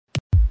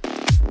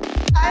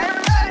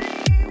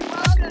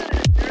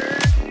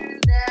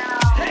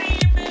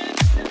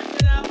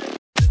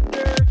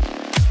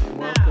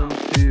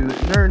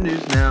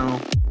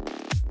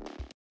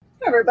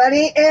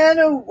everybody,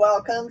 and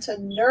welcome to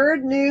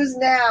Nerd News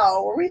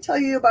Now, where we tell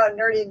you about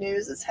nerdy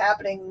news that's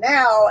happening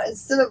now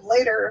instead of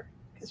later,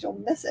 because you'll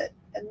miss it,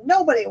 and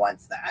nobody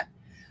wants that.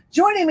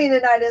 Joining me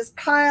tonight is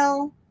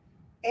Kyle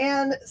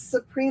and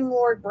Supreme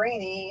Lord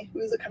Brainy,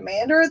 who's a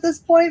commander at this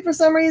point for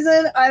some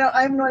reason.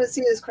 I'm going to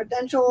see his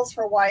credentials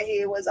for why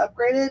he was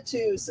upgraded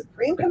to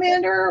Supreme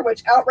Commander,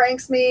 which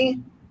outranks me.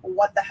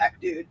 What the heck,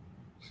 dude?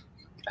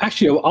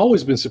 Actually, I've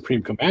always been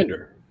Supreme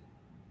Commander.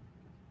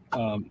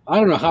 I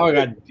don't know how I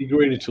got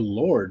degraded to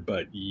Lord,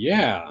 but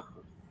yeah.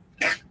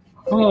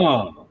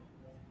 Huh.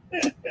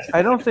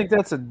 I don't think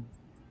that's a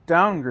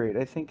downgrade.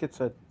 I think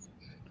it's a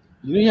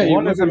Yeah,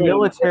 one is a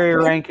military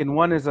rank and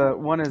one is a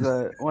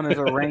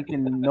rank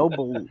in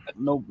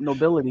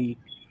nobility.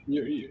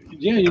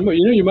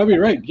 You might be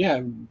right.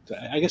 Yeah,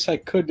 I guess I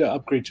could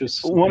upgrade to.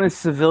 One is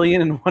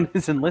civilian and one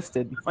is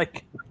enlisted.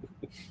 Like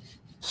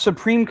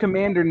Supreme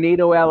Commander,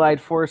 NATO Allied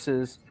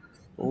Forces,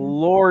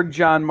 Lord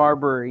John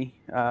Marbury.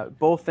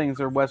 Both things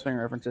are West Wing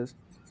references,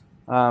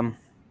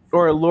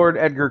 or Lord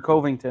Edgar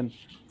Covington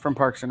from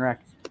Parks and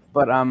Rec.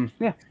 But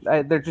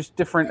they're just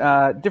different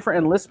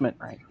enlistment,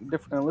 right?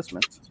 Different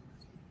enlistments.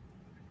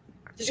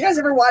 Did you guys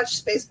ever watch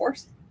Space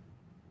Force?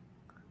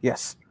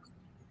 Yes.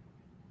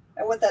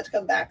 I want that to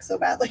come back so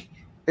badly.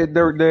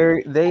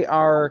 They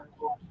are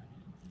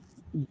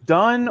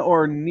done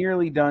or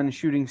nearly done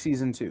shooting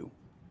season 2.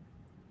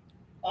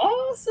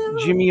 Awesome.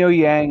 Jimmy O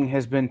Yang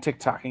has been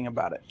TikToking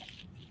about it.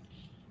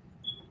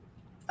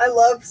 I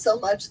love so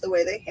much the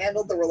way they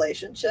handled the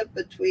relationship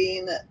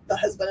between the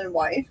husband and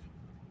wife.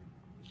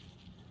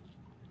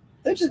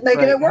 They're just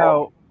making it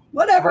work.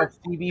 Whatever. How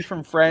Phoebe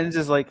from Friends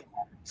is like,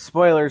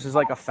 spoilers, is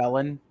like a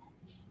felon.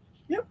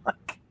 Yep.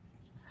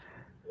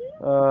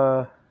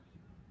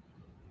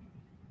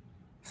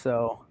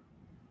 So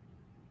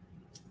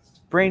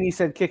Brainy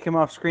said kick him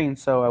off screen,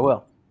 so I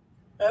will.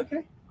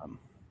 Okay.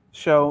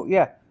 So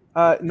yeah.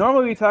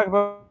 Normally we talk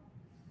about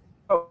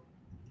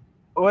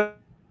what.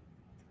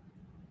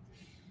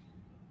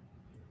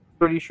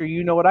 Pretty sure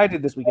you know what I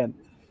did this weekend.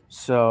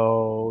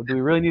 So do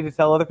we really need to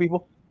tell other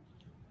people?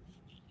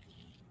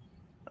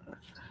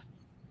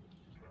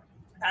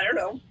 I don't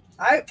know.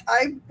 I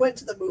went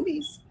to the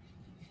movies.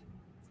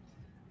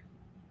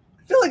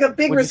 I feel like a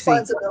big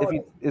responsibility.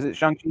 Is it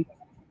Shang-Chi?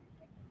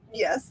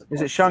 Yes.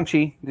 Is it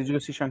Shang-Chi? Did you go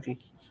see Shang-Chi?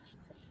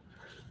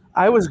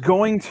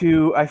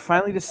 I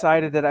finally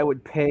decided that I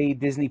would pay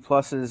Disney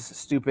Plus's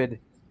stupid.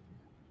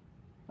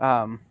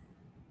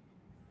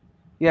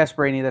 Yes,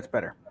 Brainy, that's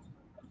better.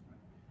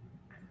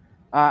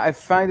 I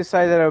finally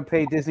decided that I would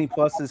pay Disney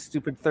Plus's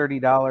stupid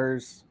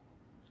 $30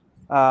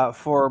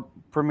 for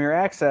Premier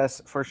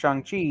Access for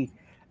Shang-Chi,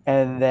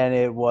 and then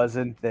it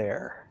wasn't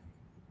there.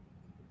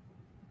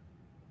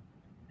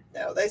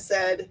 No, they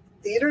said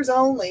theaters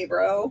only,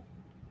 bro.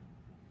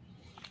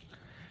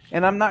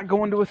 And I'm not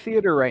going to a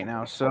theater right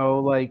now, so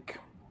like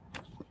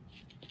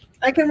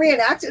I can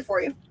reenact it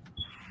for you.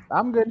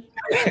 I'm good.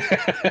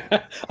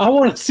 I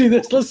want to see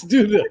this. Let's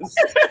do this.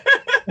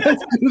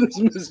 Let's do this,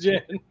 Miss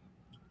Jen.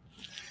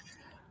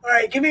 All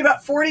right, give me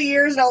about 40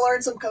 years and I'll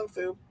learn some kung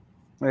fu.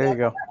 There you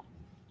go.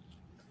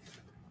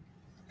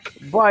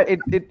 But it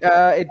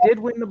did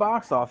win the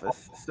box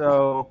office,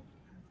 so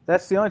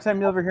that's the only time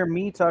you'll ever hear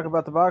me talk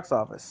about the box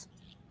office.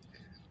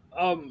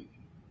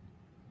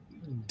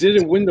 Did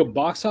it win the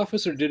box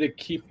office, or did it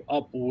keep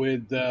up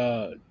with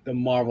the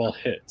Marvel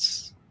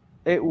hits?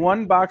 It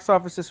won box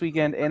office this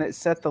weekend, and it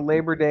set the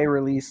Labor Day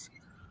release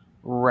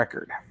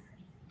record.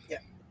 Yeah.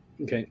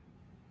 Okay.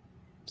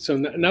 So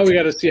now we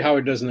got to see how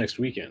it does next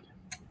weekend.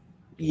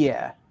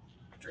 Yeah.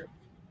 True.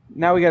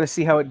 Now we got to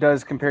see how it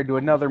does compared to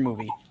another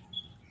movie.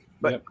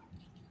 But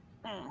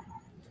yep.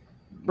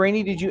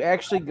 Brainy, did you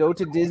actually go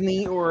to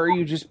Disney, or are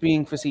you just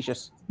being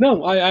facetious?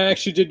 No, I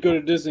actually did go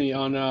to Disney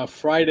on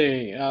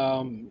Friday.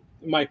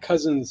 My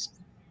cousin,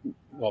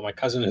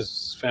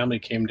 his family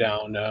came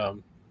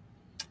down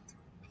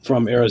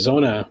from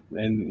Arizona,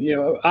 and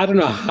I don't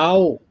know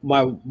how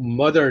my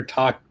mother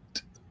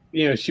talked.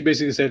 She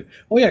basically said,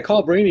 "Oh yeah,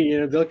 call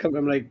Brainy. They'll come."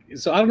 I'm like,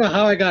 so I don't know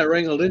how I got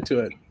wrangled into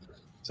it.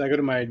 So I go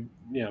to my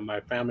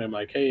family. I'm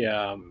like, hey,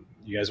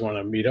 you guys want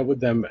to meet up with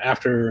them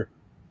after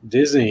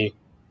Disney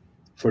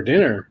for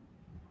dinner?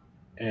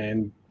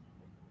 And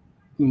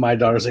my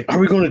daughter's like, are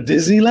we going to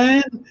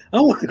Disneyland?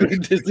 I want to go to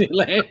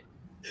Disneyland.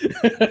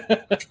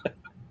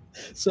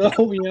 So,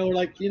 we're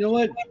like, you know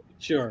what?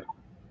 Sure.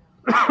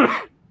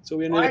 So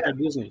we ended up at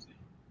Disney.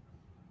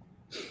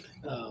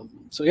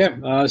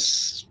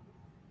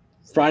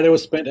 Friday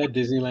was spent at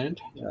Disneyland.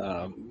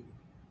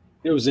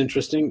 It was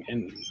interesting,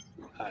 and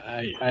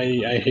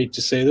I hate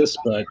to say this,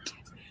 but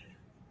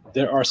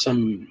there are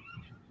too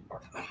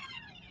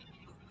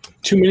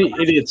many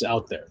idiots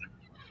out there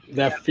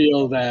that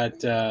feel that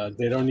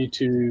they don't need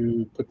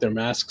to put their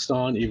masks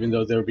on, even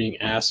though they're being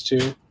asked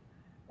to,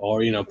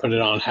 or put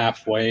it on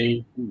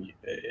halfway.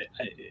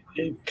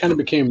 It kind of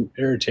became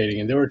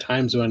irritating, and there were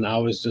times when I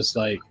was just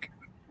like,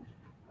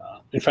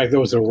 in fact, there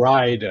was a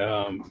ride,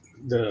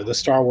 the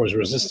Star Wars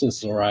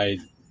Resistance ride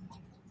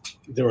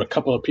there were a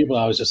couple of people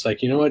I was just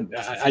like, you know what?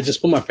 I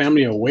just put my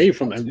family away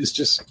from them. It's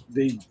just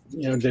they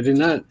did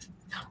not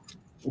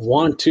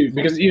want to,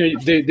 because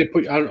they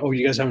put, I don't, oh,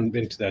 you guys haven't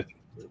been to that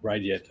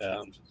ride yet.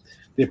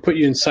 They put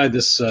you inside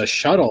this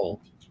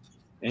shuttle,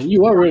 and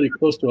you are really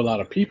close to a lot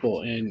of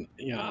people, and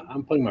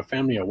I'm putting my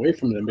family away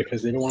from them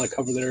because they don't want to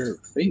cover their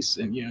face,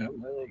 and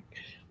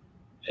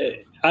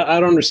I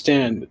don't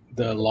understand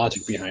the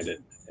logic behind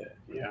it.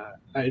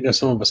 I know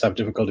some of us have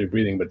difficulty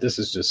breathing, but this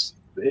is just,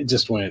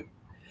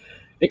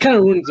 it kind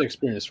of ruins the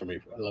experience for me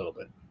a little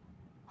bit.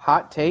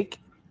 Hot take: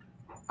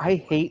 I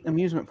hate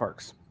amusement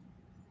parks.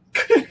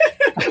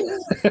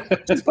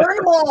 Just burn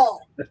them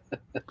all.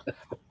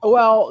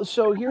 Well,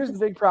 so here's the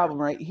big problem,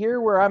 right?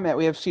 Here where I'm at,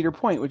 we have Cedar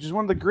Point, which is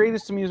one of the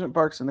greatest amusement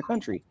parks in the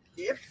country.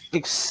 Yep.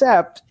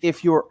 Except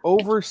if you're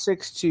over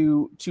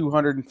 6'2",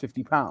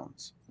 250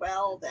 pounds.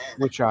 Well, then.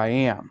 Which I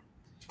am.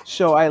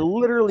 So I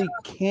literally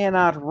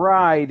cannot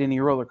ride any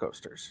roller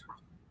coasters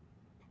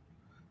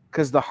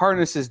because the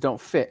harnesses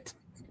don't fit.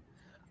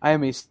 I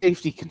am a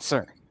safety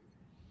concern.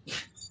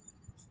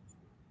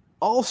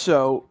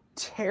 Also,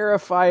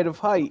 terrified of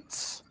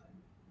heights.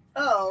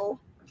 Oh.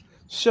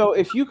 So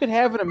if you could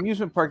have an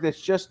amusement park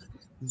that's just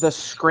the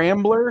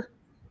Scrambler,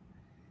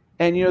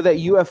 and that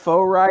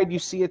UFO ride you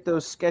see at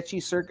those sketchy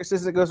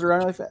circuses that goes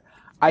around like that,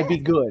 I'd be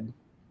good.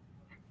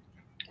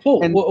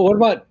 Oh, and what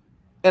about?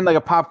 And like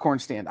a popcorn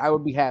stand, I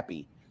would be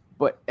happy.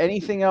 But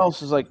anything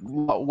else is like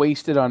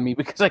wasted on me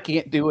because I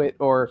can't do it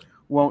or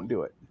won't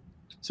do it.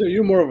 So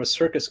you're more of a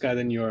circus guy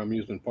than you're an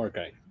amusement park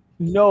guy?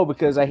 No,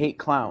 because I hate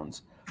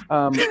clowns.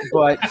 I'm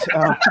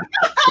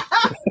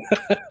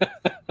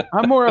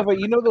more of a,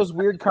 those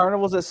weird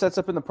carnivals that sets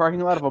up in the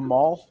parking lot of a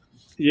mall?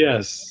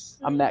 Yes.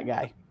 I'm that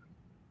guy.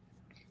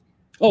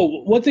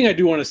 Oh, one thing I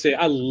do want to say,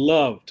 I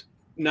loved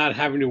not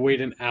having to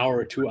wait an hour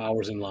or 2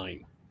 hours in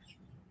line.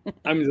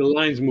 I mean, the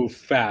lines move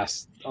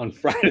fast on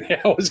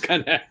Friday. I was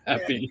kind of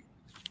happy.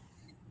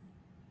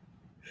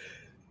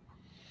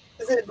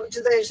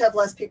 Do they just have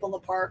less people in the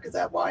park? Is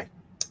that why?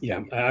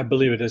 Yeah, I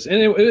believe it is.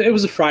 And it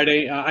was a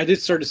Friday. I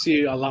did start to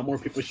see a lot more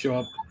people show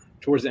up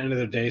towards the end of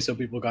the day. So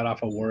people got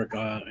off of work,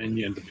 and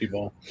the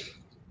people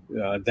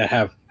that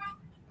have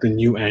the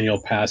new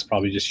annual pass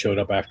probably just showed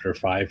up after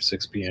 5,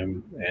 6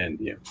 p.m. And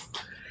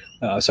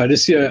so I did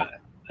see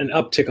an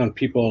uptick on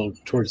people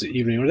towards the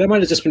evening. Or that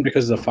might have just been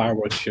because of the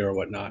fireworks show or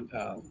whatnot.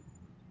 I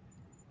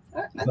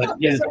thought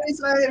for some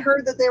reason I had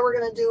heard that they were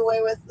going to do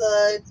away with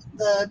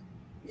the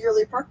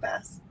yearly park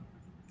pass.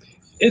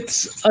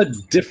 It's a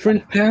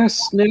different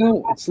pass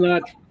now. It's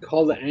not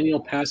called the annual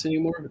pass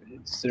anymore.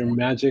 It's their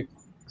magic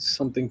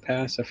something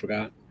pass. I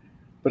forgot.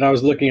 But I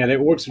was looking at it.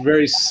 It works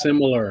very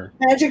similar.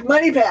 Magic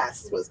Money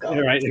Pass was called.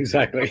 Yeah, right,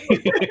 exactly.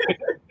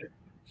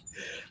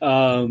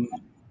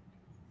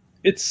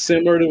 It's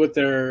similar to what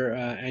their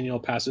annual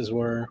passes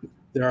were.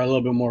 There are a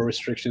little bit more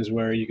restrictions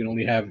where you can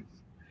only have,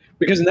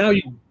 because now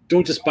you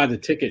don't just buy the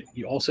ticket.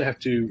 You also have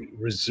to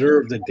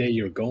reserve the day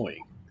you're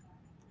going.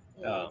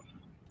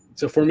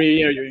 So for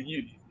me,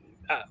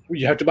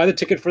 you have to buy the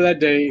ticket for that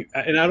day,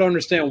 and I don't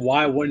understand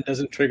why one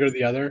doesn't trigger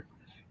the other.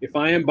 If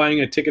I am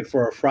buying a ticket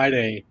for a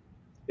Friday,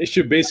 it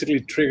should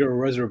basically trigger a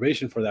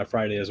reservation for that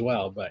Friday as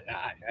well. But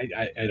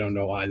I don't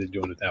know why they're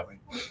doing it that way.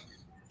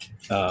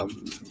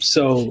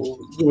 So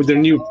with their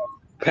new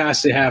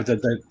pass, they have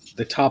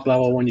the top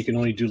level one. You can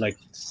only do like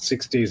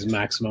 6 days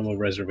maximum of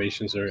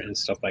reservations and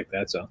stuff like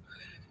that. So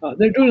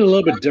they're doing it a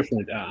little bit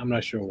different. I'm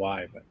not sure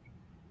why, but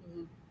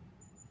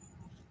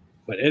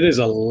it is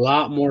a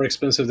lot more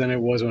expensive than it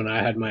was when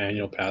I had my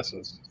annual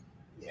passes.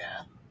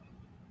 Yeah.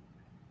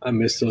 I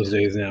miss those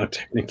days now,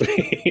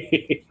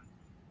 technically.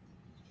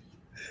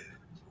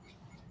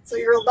 So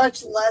you're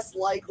much less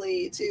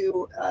likely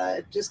to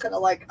just kind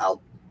of like, I'm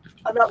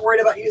not worried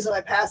about using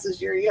my pass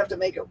this year. You have to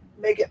make it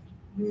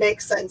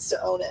make sense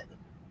to own it.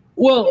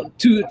 Well,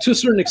 to a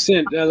certain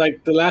extent,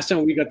 like the last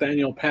time we got the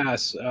annual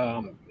pass,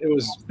 it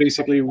was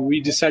basically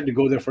we decided to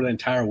go there for the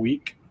entire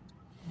week,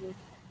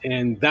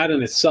 and that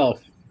in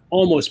itself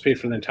almost paid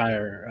for the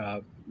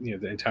entire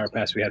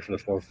pass we had for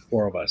the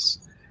four of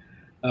us.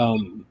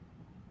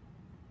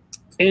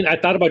 And I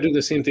thought about doing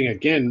the same thing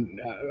again.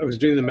 I was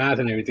doing the math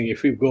and everything.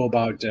 If we go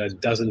about a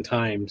dozen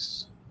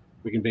times,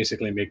 we can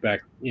basically make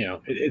back,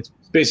 it's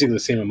basically the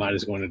same amount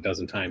as going a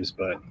dozen times.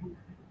 But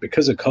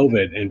because of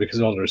COVID and because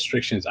of all the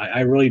restrictions, I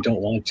really don't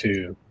want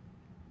to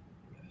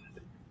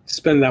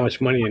spend that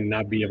much money and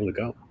not be able to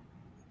go.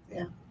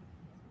 Yeah.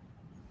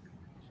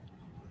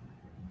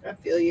 I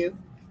feel you.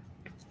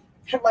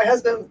 My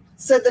husband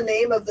said the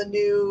name of the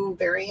new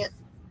variant,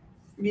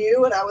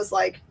 Mu, and I was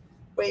like,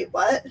 wait,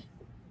 what?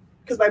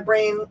 Because my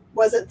brain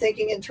wasn't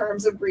thinking in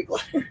terms of Greek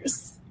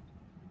letters.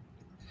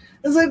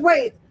 I was like,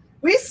 wait,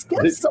 we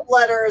skipped some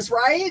letters,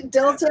 right?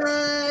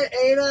 Delta,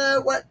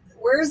 Eta, what?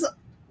 Where's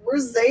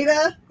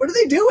Zeta? What are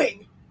they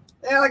doing?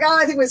 They're like,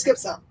 I think we skipped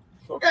some.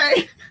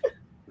 Okay.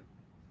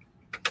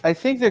 I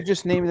think they're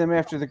just naming them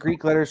after the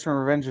Greek letters from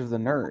Revenge of the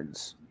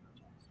Nerds.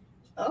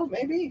 Oh,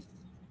 maybe.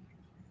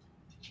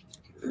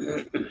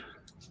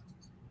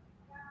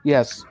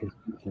 Yes.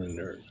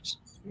 Nerds.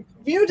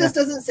 Mu just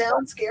doesn't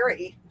sound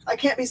scary. I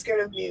can't be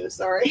scared of Mew.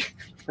 Sorry.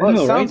 Well, I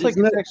know, it sounds right? like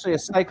Isn't it's that- actually a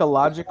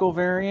psychological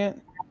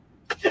variant.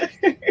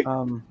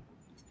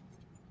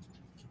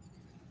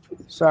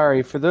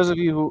 Sorry for those of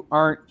you who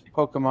aren't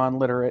Pokemon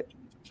literate.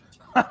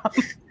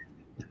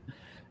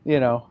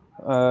 No.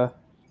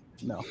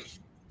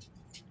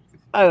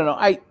 I don't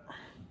know.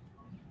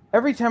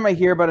 Every time I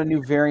hear about a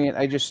new variant,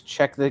 I just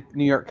check the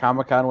New York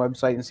Comic Con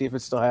website and see if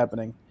it's still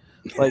happening.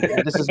 Like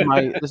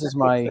this is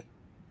my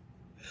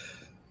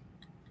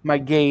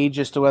gauge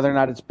as to whether or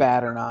not it's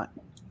bad or not.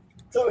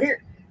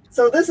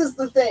 So this is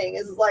the thing: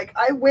 is like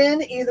I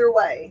win either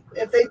way.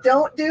 If they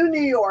don't do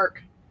New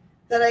York,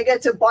 then I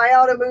get to buy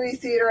out a movie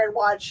theater and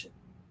watch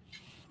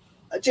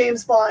a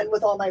James Bond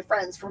with all my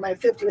friends for my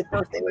 50th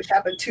birthday, which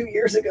happened 2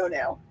 years ago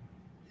now.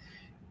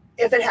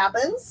 If it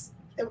happens,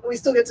 if we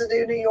still get to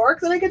do New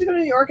York, then I get to go to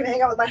New York and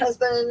hang out with my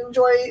husband and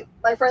enjoy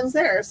my friends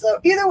there. So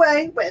either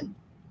way, win.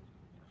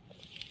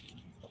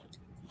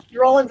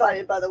 You're all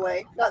invited, by the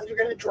way. Not that you're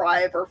going to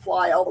drive or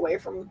fly all the way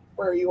from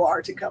where you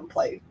are to come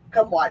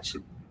watch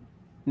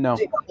No.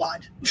 James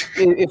Bond.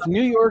 If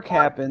New York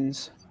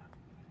happens,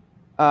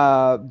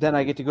 then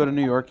I get to go to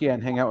New York,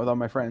 and hang out with all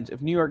my friends.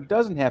 If New York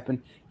doesn't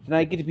happen, then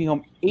I get to be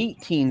home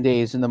 18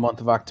 days in the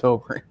month of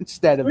October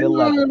instead of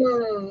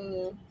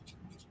 11.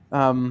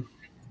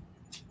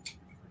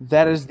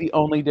 That is the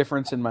only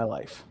difference in my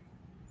life.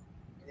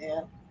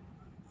 Yeah.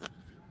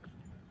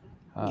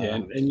 Yeah,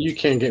 and you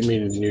can't get me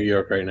to New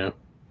York right now.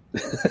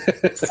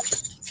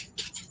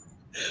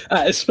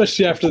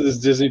 Especially after this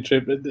Disney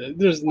trip,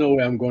 there's no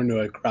way I'm going to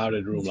a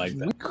crowded room like We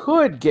that.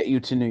 could get you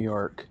to New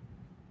York,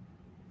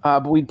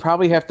 but we'd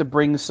probably have to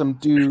bring some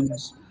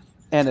dudes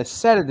and a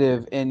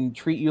sedative and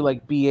treat you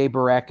like B.A.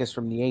 Baracus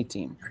from the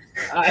A-Team.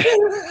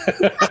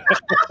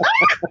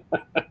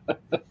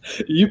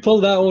 You pull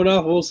that one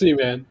off, we'll see,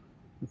 man.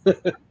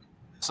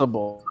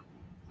 Possible.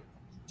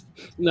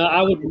 No,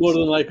 I would more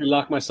than likely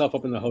lock myself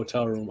up in the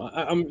hotel room.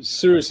 I'm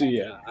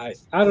seriously, I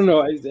don't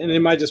know, and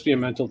it might just be a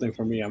mental thing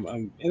for me. I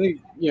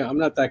think, I'm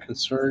not that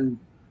concerned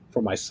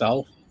for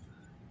myself,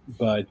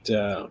 but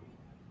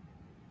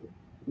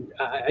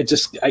I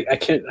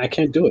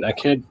can't do it. I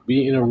can't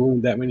be in a room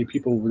with that many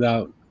people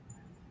without,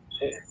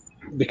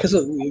 because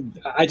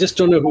I just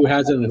don't know who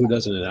has it and who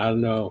doesn't. And I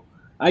don't know.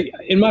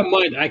 In my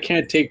mind, I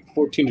can't take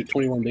 14 to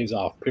 21 days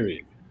off.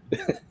 Period.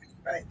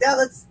 Right. Yeah,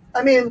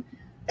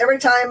 every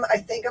time I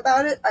think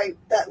about it,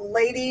 that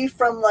lady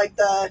from like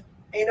the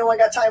 "Ain't No One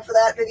Got Time for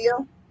That"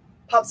 video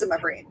pops in my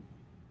brain.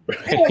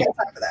 Ain't no one got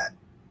time for that.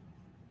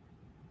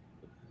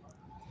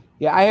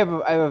 Yeah, I have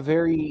a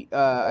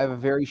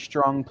very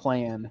strong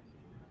plan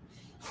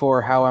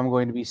for how I'm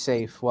going to be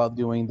safe while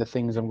doing the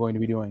things I'm going to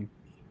be doing,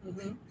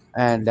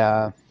 and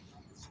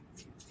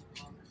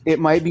it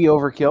might be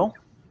overkill,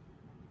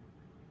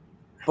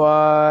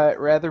 but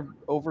rather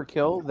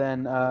overkill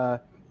than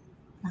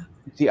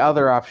the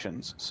other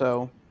options.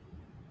 So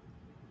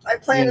I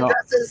plan to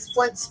dress as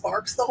Flint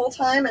Sparks the whole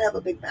time and have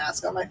a big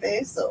mask on my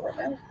face. So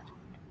remember.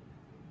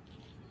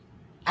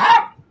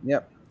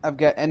 Yep, I've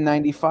got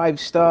N95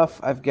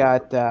 stuff. I've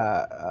got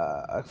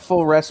a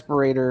full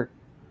respirator,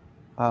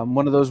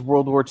 one of those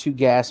World War II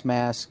gas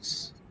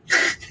masks,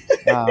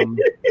 a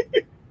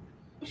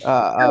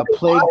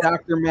plague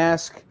doctor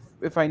mask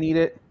if I need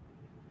it.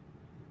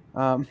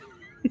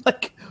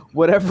 Like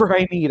whatever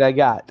I need, I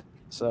got.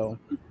 So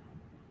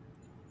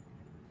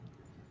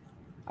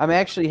I'm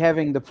actually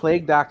having the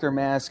plague doctor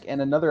mask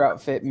and another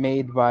outfit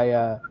made by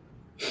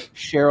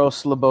Cheryl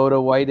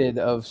Sloboda Whited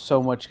of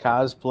So Much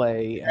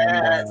Cosplay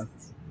and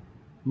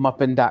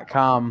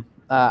Muppin.com.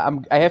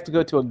 I have to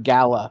go to a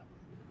gala.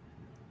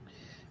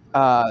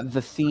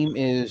 The theme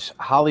is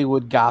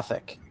Hollywood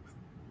Gothic.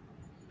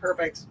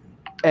 Perfect.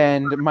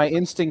 And my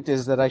instinct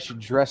is that I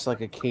should dress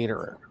like a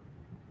caterer.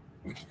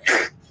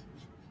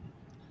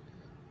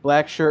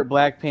 Black shirt,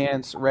 black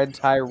pants, red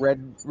tie,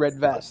 red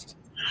vest.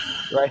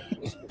 Right?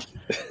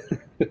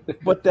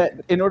 But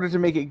that in order to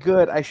make it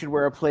good, I should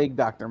wear a plague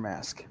doctor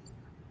mask.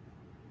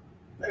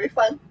 That'd be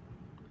fun.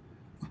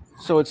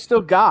 So it's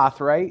still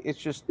goth, right? It's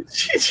just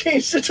she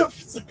changed it to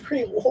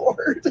Supreme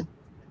Lord.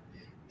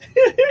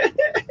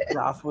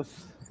 goth with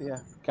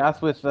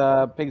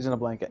pigs in a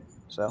blanket.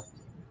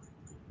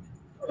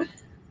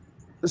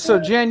 So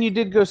Jen, you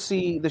did go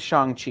see the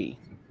Shang-Chi.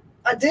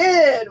 I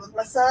did with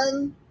my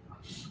son.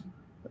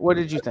 What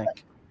did you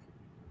think?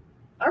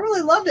 I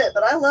really loved it,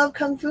 but I love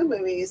kung fu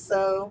movies,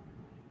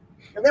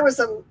 and there was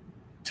some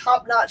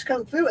top-notch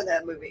kung fu in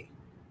that movie.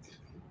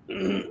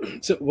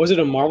 So, was it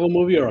a Marvel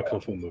movie or a kung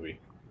fu movie?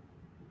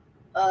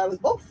 It was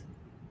both.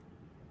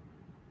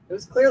 It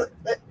was clearly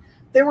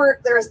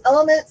there's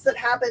elements that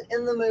happen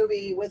in the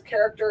movie with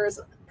characters.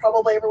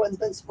 Probably everyone's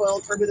been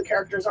spoiled for who the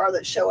characters are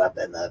that show up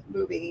in the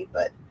movie,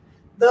 but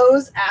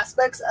those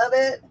aspects of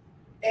it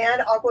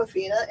and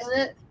Awkwafina in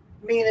it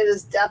mean it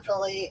is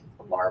definitely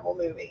a Marvel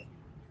movie.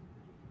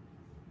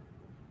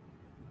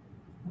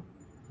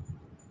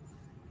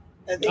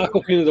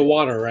 Awkwafina the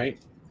water, right?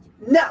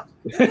 No.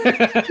 She's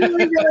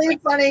really, really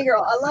funny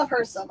girl. I love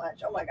her so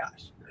much. Oh my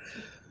gosh.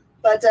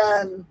 But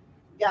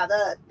yeah,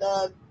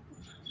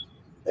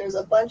 There's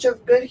a bunch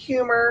of good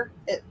humor.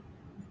 It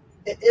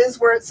is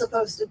where it's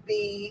supposed to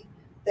be.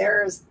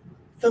 There's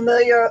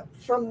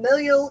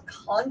familial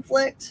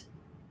conflict,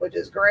 which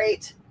is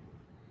great.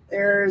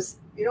 There's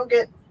you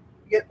get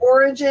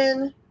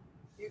origin,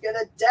 you get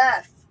a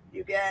death,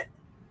 you get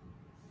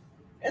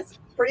it's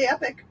pretty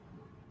epic,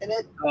 and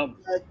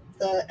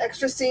the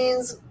extra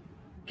scenes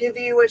give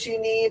you what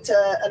you need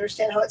to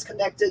understand how it's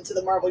connected to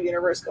the Marvel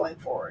universe going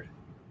forward.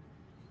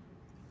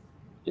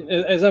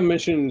 As I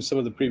mentioned in some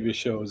of the previous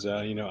shows,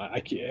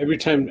 every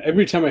time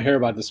I hear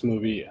about this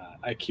movie,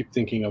 I keep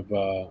thinking of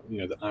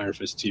the Iron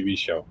Fist TV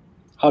show.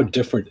 How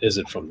different is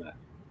it from that?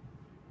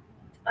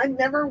 I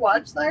never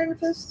watched the Iron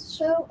Fist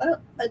show.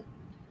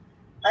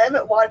 I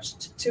haven't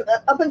watched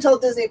up until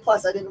Disney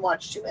Plus. I didn't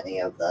watch too many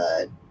of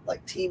the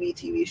like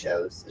TV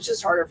shows. It's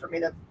just harder for me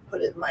to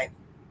put it in my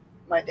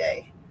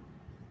day.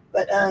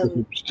 But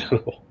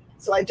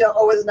so I don't.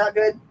 Oh, is it not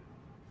good?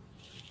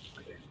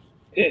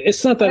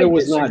 It's not that it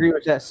was not. I disagree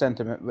with that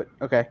sentiment, but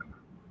okay.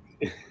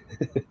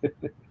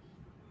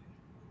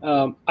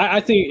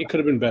 I think it could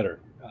have been better.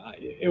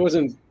 It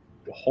wasn't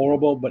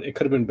horrible, but it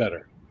could have been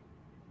better.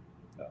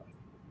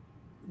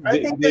 I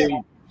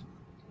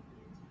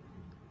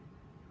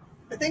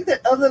think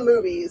that of the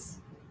movies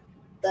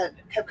that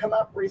have come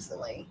up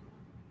recently,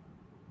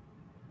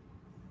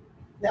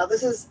 now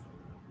this is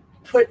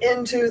put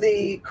into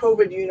the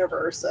COVID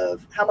universe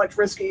of how much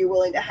risk are you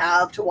willing to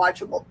have to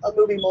watch a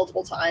movie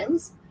multiple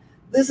times.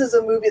 This is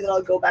a movie that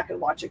I'll go back and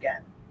watch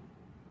again.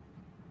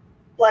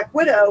 Black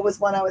Widow was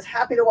one I was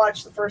happy to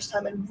watch the first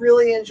time and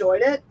really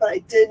enjoyed it, but I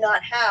did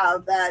not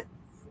have that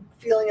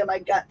feeling in my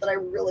gut that I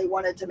really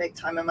wanted to make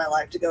time in my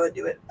life to go and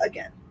do it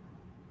again.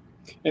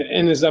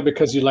 And is that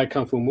because you like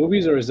Kung Fu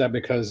movies, or is that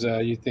because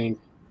you think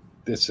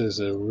this is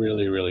a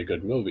really, really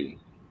good movie?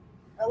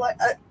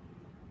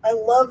 I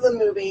love the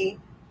movie.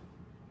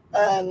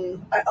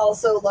 I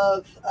also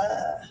love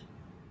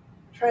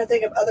trying to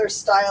think of other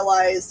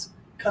stylized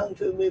Kung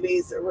Fu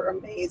movies that were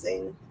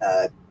amazing.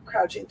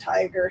 Crouching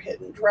Tiger,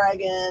 Hidden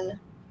Dragon.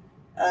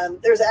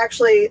 There's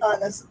actually on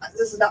this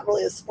is not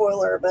really a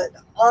spoiler, but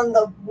on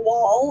the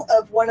wall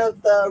of one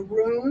of the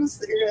rooms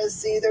that you're going to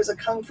see, there's a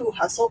Kung Fu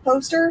Hustle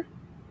poster.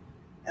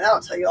 And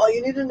that'll tell you all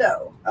you need to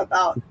know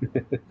about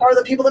are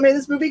the people that made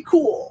this movie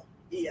cool?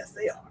 Yes,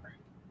 they are.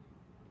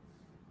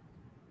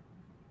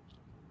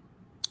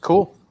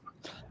 Cool.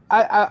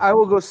 I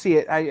will go see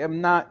it. I'm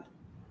not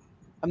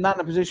in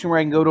a position where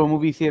I can go to a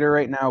movie theater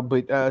right now,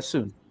 but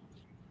soon.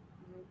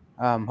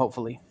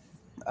 Hopefully.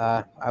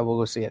 I will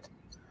go see it.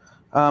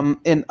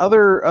 In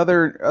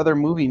other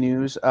movie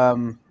news,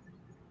 there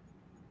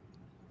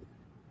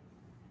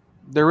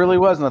really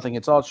was nothing.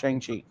 It's all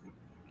Shang-Chi.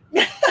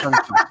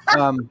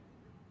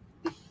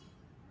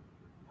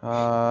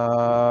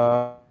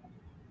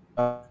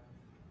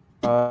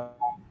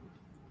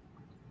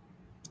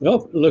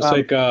 Looks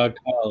like Kyle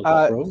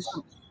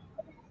froze.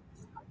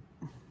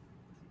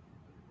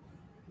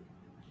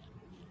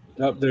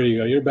 Oh, there you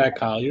go. You're back,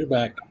 Kyle. You're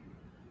back.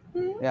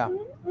 Yeah.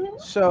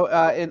 So,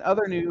 in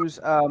other news,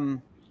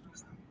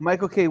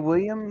 Michael K.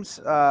 Williams,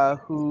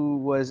 who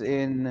was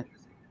in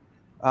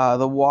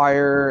The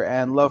Wire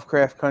and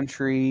Lovecraft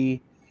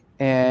Country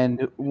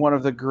and one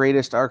of the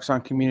greatest arcs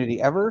on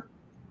Community ever,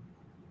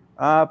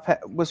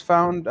 was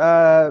found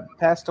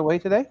passed away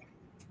today.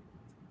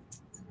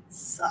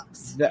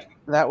 Sucks.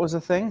 That was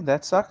a thing.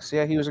 That sucks.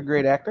 Yeah, he was a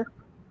great actor.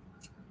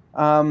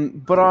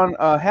 But on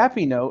a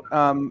happy note,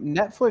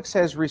 Netflix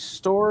has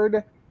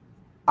restored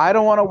I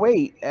Don't Want to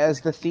Wait as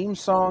the theme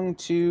song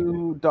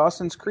to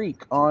Dawson's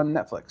Creek on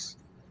Netflix.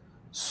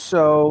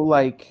 So,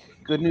 like,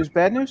 good news,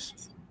 bad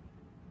news?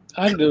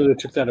 I didn't know they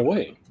took that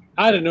away.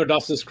 I didn't know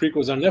Dawson's Creek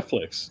was on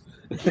Netflix.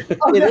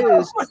 It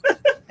is,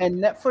 and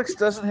Netflix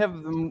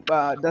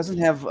doesn't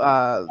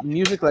have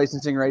music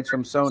licensing rights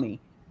from Sony.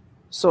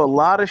 So a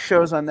lot of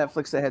shows on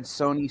Netflix that had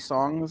Sony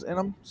songs in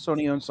them,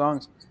 Sony-owned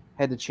songs,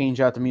 had to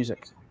change out the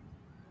music.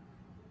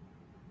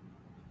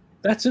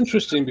 That's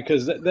interesting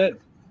because that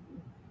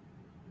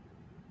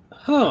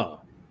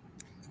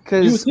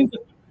because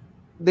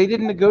they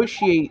didn't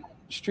negotiate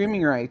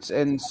streaming rights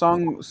and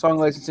song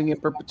licensing in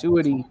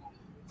perpetuity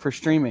for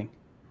streaming.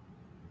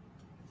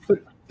 But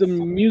the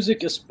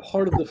music is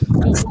part of the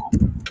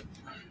film.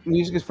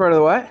 Music is part of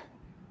the what?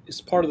 It's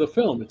part of the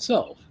film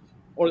itself,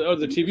 or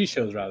the TV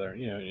shows rather.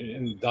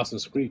 In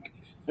Dawson's Creek.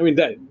 I mean,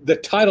 that the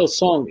title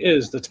song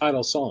is the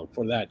title song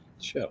for that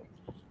show.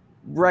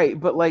 Right,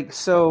 but like,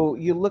 so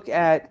you look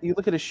at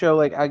a show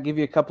like, I'll give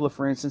you a couple of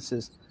for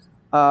instances.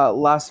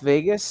 Las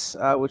Vegas,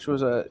 which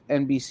was a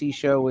NBC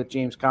show with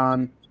James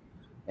Caan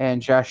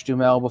and Josh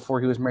Duhamel before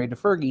he was married to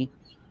Fergie.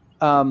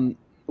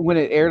 When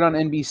it aired on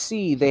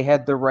NBC, they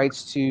had the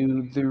rights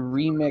to the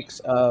remix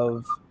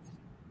of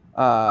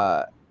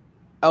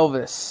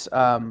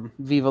Elvis,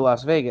 Viva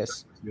Las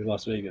Vegas.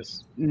 Las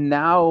Vegas.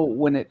 Now,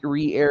 when it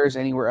re-airs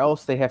anywhere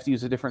else, they have to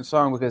use a different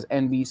song because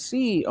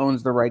NBC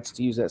owns the rights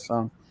to use that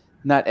song,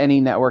 not any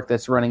network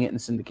that's running it in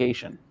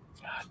syndication.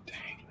 God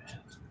dang,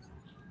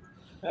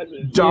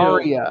 man.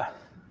 Daria.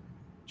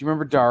 Do you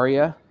remember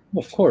Daria?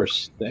 Of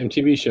course, the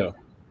MTV show.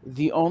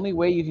 The only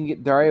way you can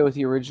get Daria with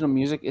the original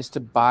music is to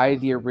buy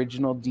the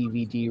original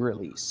DVD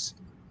release.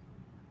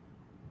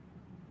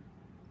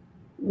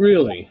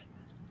 Really?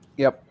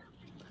 Yep.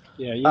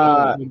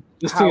 Yeah,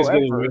 this thing is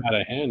getting way however-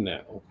 out of hand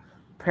now.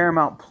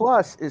 Paramount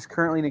Plus is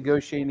currently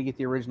negotiating to get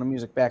the original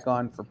music back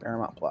on for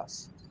Paramount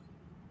Plus.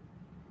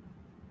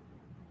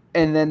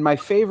 And then my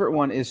favorite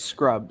one is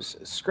Scrubs.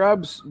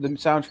 Scrubs, the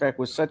soundtrack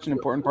was such an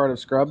important part of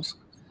Scrubs,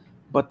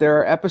 but there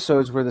are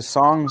episodes where the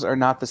songs are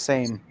not the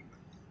same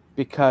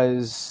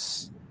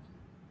because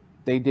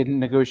they didn't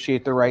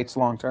negotiate the rights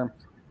long term.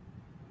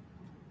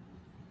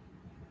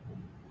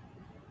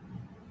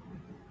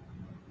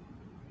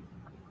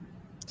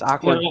 It's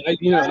awkward. I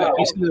see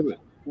that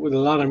with a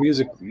lot of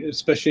music,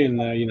 especially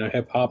in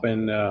hip hop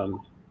and a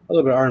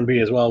little bit R&B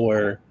as well,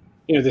 where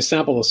they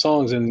sample the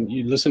songs and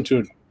you listen to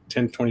it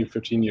 10, 20,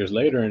 15 years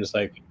later, and it's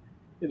like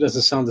it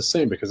doesn't sound the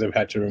same because they've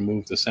had to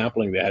remove the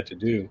sampling they had to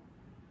do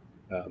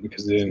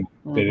because they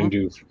didn't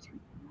do,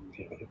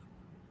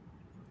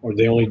 or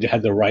they only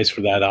had the rights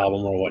for that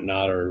album or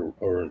whatnot,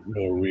 or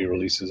no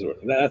re-releases. Or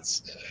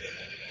that's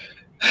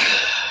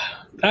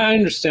I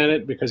understand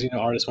it because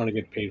artists want to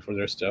get paid for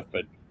their stuff,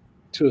 but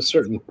to a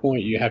certain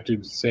point, you have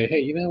to say,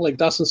 hey, like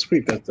Dawson's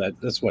Creek,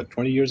 that's what,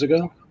 20 years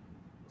ago?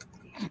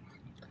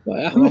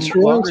 Well, how much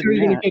royalties are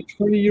you going to get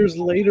 20 years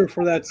later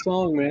for that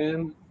song,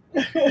 man?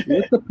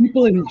 Let the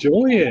people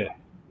enjoy it.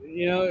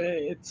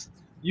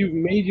 You've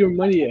made your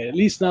money. At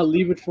least not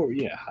leave it for,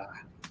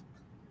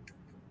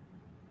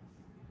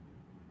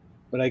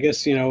 But I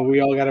guess, we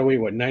all got to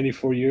wait,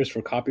 94 years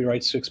for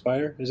copyrights to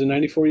expire? Is it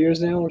 94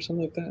 years now or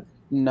something like that?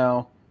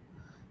 No,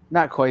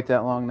 not quite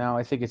that long now.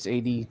 I think it's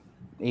 80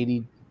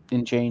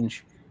 and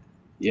change.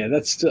 Yeah,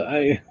 that's still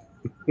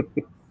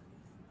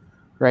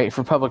right,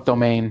 for public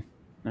domain.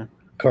 Yeah.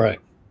 Correct.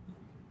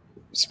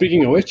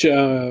 Speaking of which,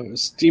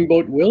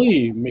 Steamboat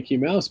Willie Mickey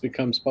Mouse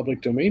becomes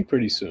public domain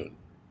pretty soon.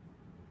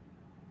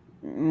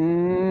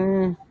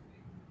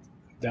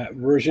 That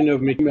version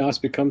of Mickey Mouse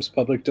becomes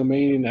public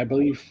domain, I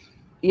believe.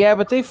 Yeah,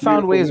 but they've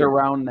found ways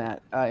around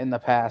that in the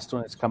past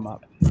when it's come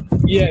up.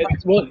 Yeah,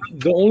 well,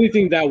 the only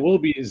thing that will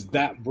be is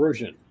that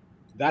version.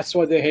 That's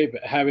why they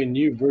have a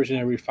new version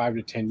every 5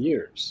 to 10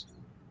 years.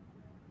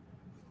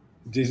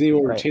 Disney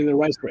will retain the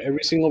rights for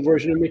every single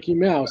version of Mickey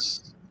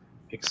Mouse,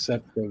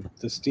 except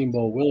the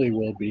Steamboat Willie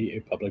will be a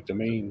public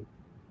domain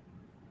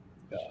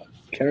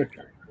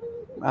character.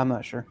 I'm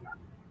not sure.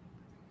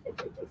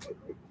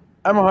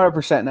 I'm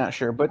 100% not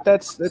sure, but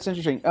that's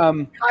interesting.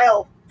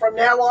 Kyle, from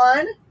now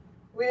on,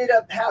 we need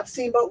to have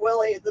Steamboat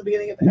Willie at the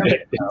beginning of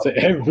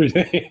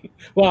everything.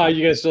 Well,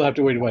 you guys still have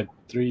to wait,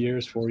 3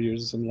 years, 4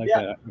 years, something like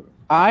that.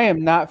 I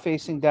am not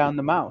facing down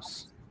the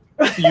mouse.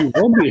 You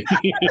will be.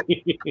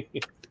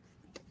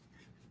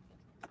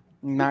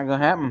 Not gonna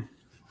happen.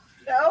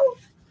 No?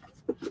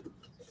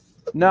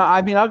 No,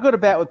 I mean I'll go to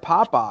bat with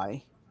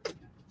Popeye.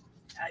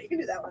 You can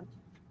do that one.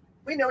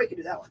 We know we can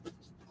do that one.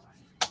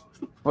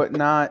 But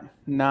not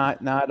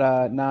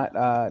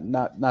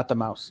the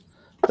mouse.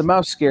 The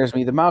mouse scares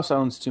me. The mouse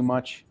owns too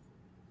much.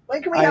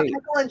 When can we have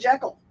Jekyll and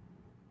Jekyll?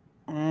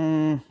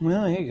 Well,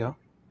 there you go.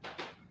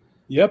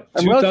 Yep.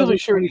 I'm relatively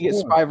sure we get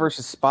Spy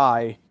versus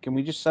Spy. Can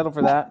we just settle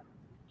for that?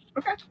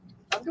 Okay.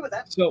 I'm good with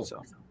that. So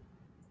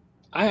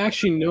I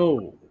actually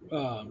know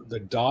the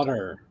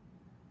daughter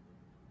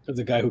of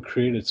the guy who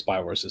created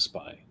Spy versus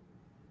Spy.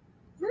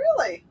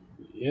 Really?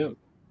 Yeah.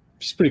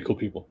 She's pretty cool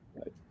people.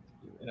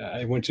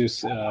 I went to,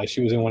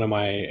 she was in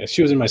my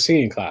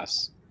singing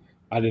class.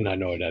 I did not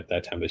know it at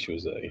that time that she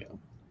was,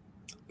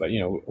 but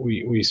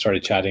we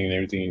started chatting and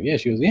everything. And yeah,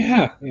 she was,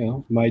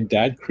 my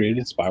dad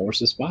created Spy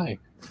versus Spy.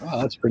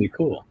 Wow, that's pretty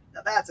cool. Now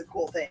that's a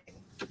cool thing.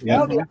 Yeah.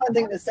 That would be a fun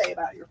thing to say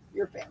about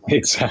your family.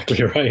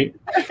 Exactly right.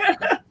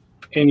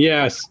 And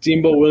yeah,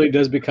 Steamboat Willie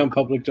does become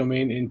public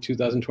domain in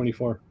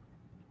 2024.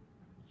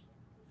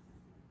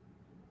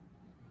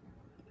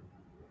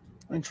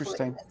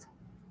 Interesting.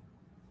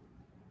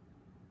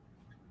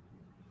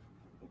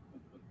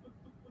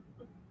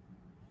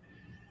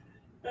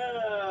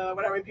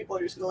 Whenever people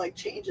are just going to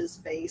change his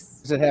face.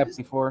 Has it happened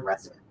before?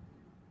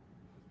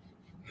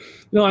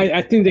 No,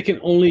 I think they can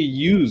only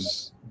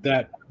use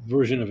that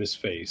version of his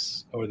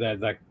face or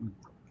that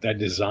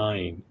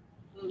design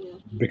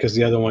because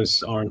the other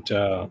ones aren't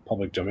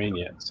public domain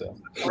yet. So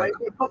right,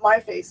 they put my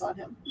face on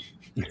him.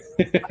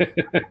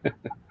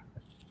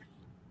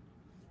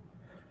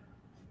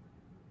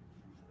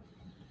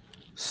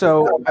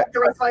 So the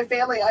rest of my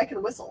family, I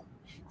can whistle.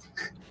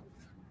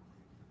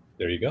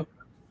 There you go.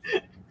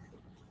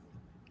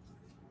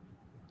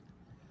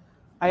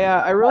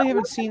 I really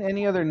haven't seen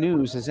any other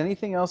news. Has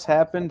anything else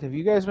happened? Have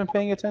you guys been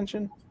paying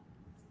attention?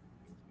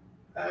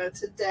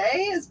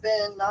 Today has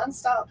been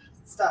nonstop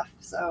stuff,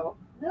 so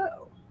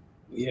no.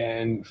 Yeah,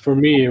 and for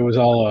me, it was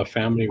all a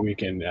family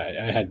weekend.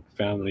 I had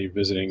family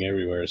visiting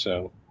everywhere,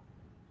 so.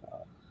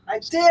 I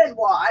did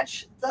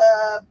watch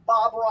the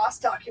Bob Ross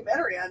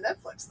documentary on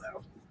Netflix,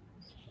 though.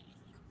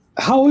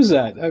 How is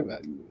that?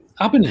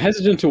 I've been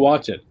hesitant to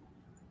watch it.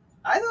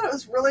 I thought it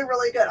was really,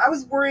 really good. I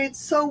was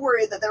so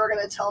worried that they were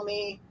going to tell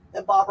me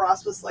that Bob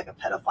Ross was like a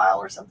pedophile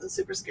or something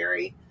super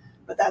scary,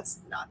 but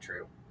that's not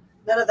true.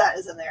 None of that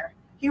is in there.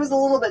 He was a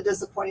little bit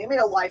disappointing. He made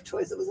a life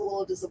choice that was a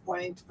little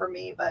disappointing for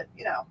me, but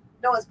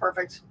no one's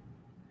perfect.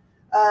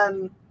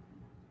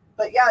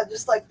 But yeah,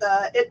 just like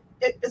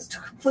it's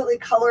completely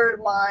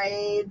colored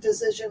my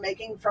decision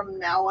making from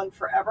now on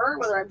forever,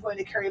 whether I'm going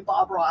to carry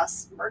Bob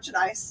Ross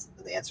merchandise.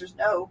 And the answer is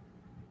no.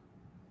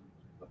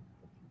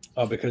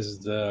 Oh,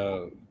 because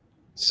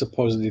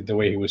supposedly the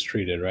way he was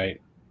treated, right?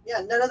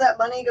 Yeah, none of that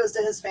money goes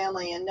to his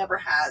family and never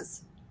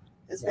has.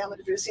 His family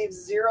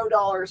receives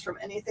 $0 from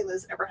anything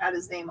that's ever had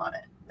his name on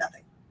it.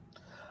 Nothing.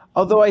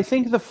 Although I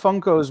think the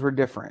Funkos were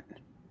different.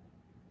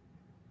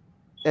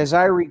 As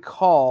I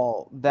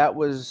recall, that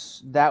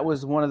was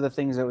one of the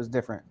things that was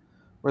different,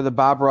 were the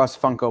Bob Ross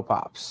Funko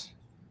Pops.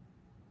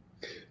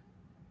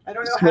 I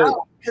don't know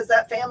how, because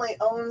that family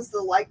owns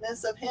the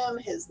likeness of him,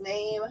 his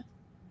name.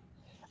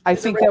 I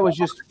think that was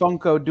just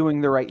Funko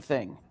doing the right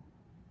thing.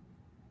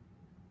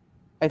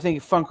 I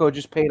think Funko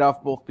just paid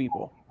off both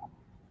people.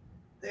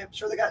 I'm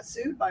sure they got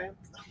sued by him,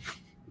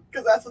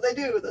 because that's what they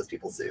do. Those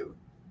people sue.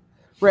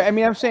 Right. I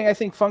mean, I'm saying I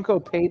think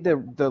Funko paid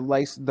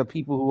the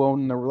people who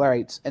own the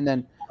rights, and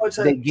then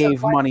they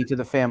gave money to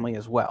the family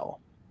as well.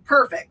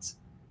 Perfect.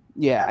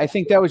 Yeah, I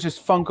think that was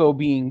just Funko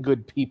being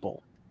good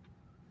people.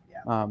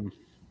 Yeah. Well,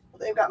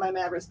 they've got my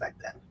mad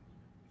respect then.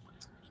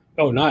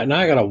 Oh, now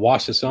I gotta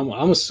watch this. I'm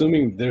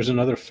assuming there's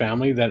another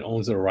family that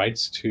owns the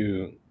rights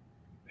to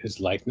his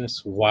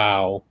likeness.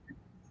 Wow.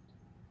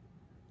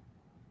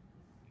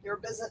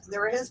 They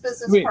were his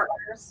business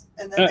partners,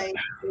 and then they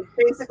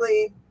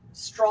basically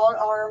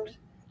strong-armed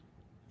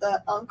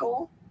the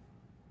uncle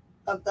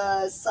of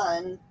the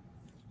son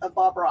of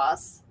Bob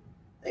Ross.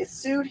 They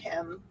sued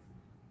him,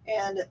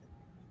 and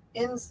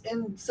in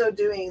so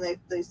doing,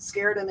 they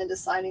scared him into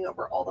signing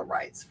over all the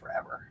rights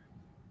forever.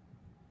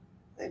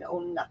 They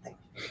own nothing.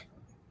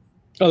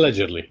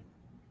 Allegedly.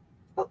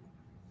 Oh.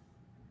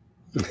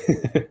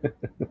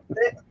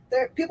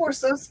 People are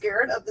so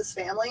scared of this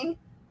family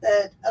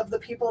that of the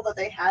people that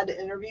they had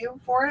to interview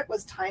for it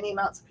was tiny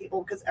amounts of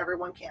people, because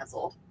everyone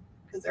canceled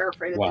because they're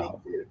afraid of being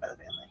sued by the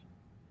family.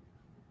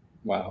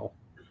 Wow.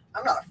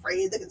 I'm not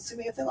afraid. They can sue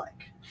me if they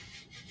like.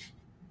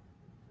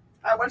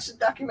 I watched a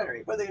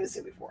documentary. What are they going to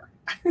sue me for?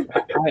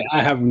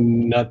 I have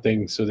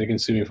nothing, so they can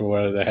sue me for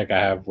whatever the heck I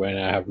have when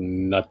I have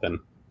nothing.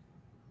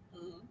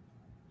 Mm-hmm.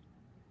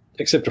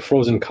 Except a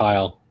frozen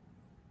Kyle.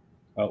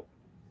 Oh.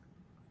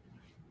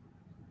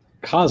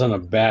 Kyle's on a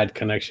bad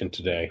connection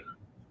today.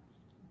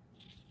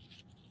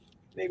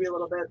 Maybe a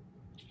little bit.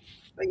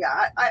 But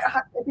yeah,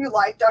 if you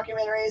like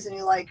documentaries and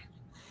you like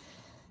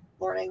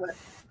learning what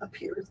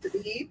appears to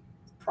be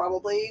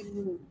probably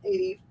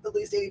at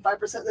least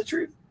 85% of the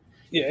truth.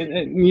 Yeah,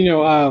 and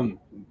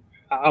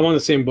I'm on the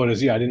same boat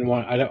as you. I don't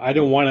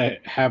want to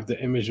have the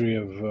imagery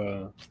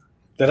of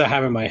that I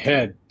have in my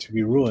head to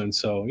be ruined.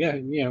 So yeah,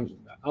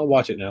 I'll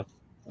watch it now.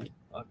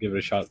 I'll give it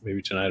a shot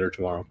maybe tonight or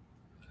tomorrow.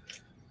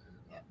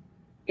 Yeah.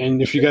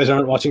 And if you guys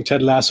aren't watching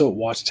Ted Lasso,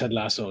 watch Ted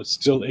Lasso. It's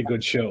still a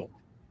good show.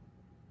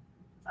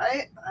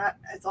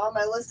 It's on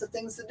my list of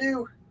things to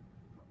do.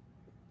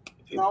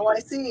 And all I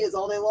see is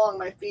all day long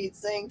my feed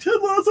saying Ted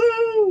Lasso.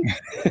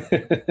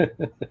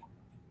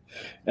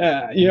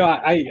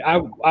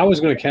 I was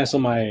going to cancel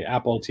my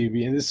Apple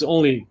TV, and this is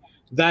only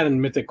that and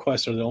Mythic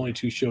Quest are the only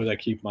two shows I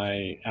keep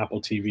my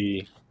Apple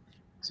TV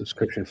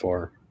subscription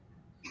for.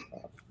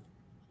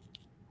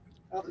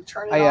 I'll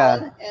turn it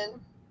on and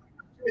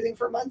everything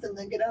for a month, and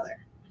then get out of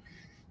there.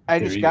 I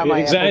just got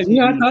my Apple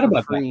TV I thought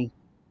about free. That.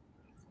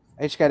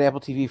 I just got Apple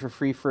TV for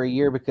free for a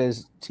year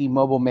because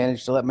T-Mobile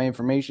managed to let my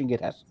information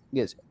get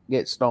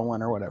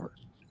stolen or whatever.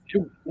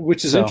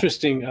 Which is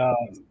interesting.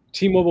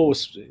 T-Mobile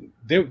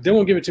they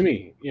won't give it to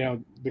me,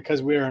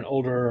 because we're an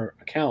older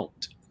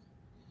account.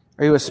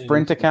 Are you a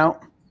Sprint account?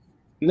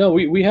 No,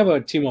 we have a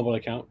T-Mobile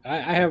account. I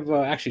have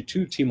actually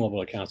two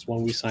T-Mobile accounts.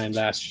 One we signed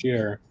last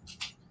year,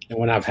 and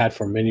one I've had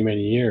for many,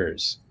 many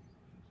years.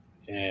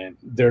 And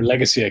they're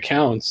legacy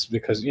accounts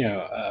because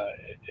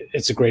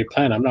it's a great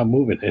plan. I'm not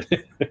moving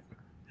it.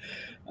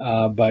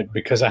 But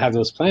because I have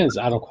those plans,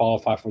 I don't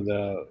qualify for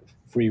the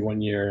free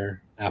 1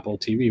 year Apple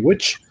TV,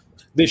 which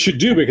they should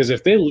do, because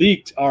if they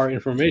leaked our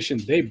information,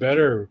 they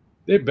better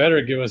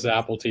give us the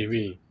Apple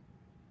TV.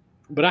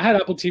 But I had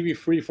Apple TV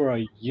free for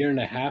a year and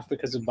a half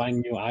because of buying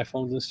new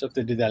iPhones and stuff.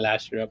 They did that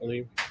last year, I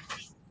believe,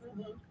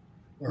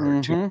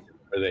 or two,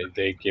 where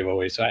they gave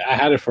away. So I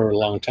had it for a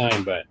long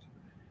time, but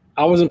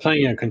I wasn't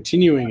planning on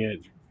continuing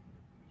it.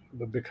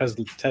 But because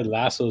Ted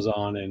Lasso's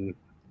on, and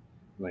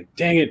I'm like,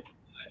 dang it.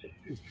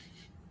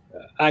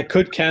 I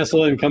could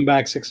cancel it and come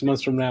back 6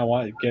 months from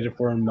now, get it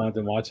for a month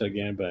and watch it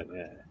again. But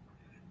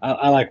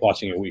I like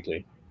watching it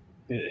weekly.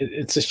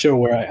 It's a show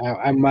where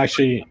I'm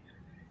actually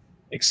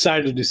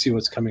excited to see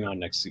what's coming on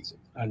next season,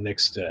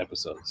 next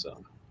episode.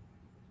 So,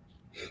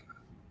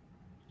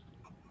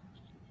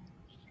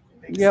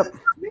 yep.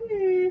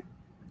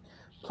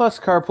 Plus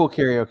carpool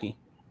karaoke.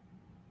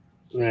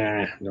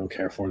 Nah, don't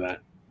care for that.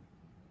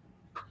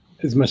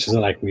 As much as I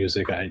like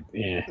music,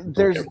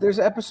 there's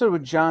an episode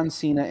with John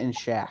Cena and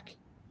Shaq.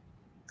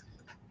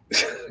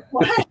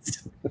 What?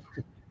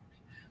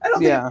 I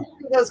don't Yeah.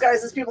 think those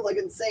guys as people that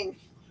can sing.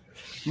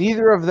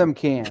 Neither of them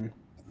can.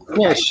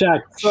 Well,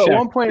 Shaq. So at Shaq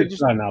one point, it did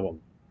just put out an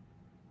album.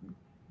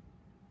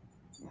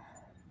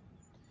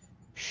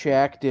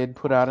 Shaq did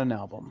put out an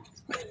album.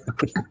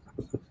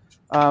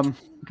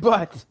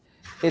 But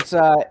it's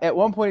at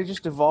one point it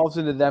just evolves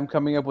into them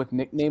coming up with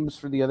nicknames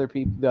for the other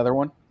people, the other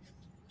one.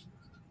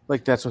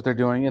 Like that's what they're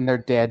doing, and they're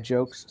dad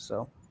jokes.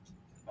 So,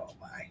 Oh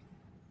my!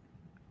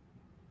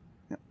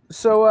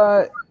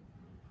 so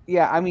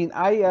yeah, I mean,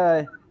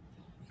 I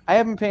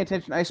haven't paid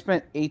attention. I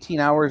spent 18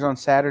 hours on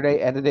Saturday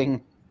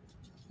editing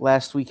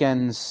last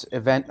weekend's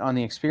event on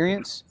the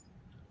Experience,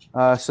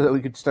 so that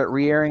we could start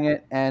re-airing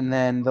it, and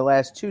then the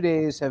last 2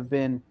 days have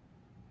been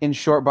in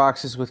short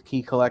boxes with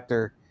Key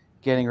Collector,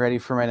 getting ready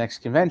for my next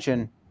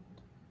convention.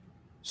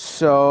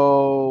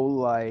 So,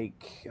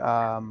 like,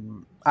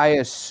 I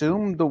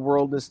assume the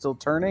world is still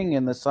turning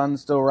and the sun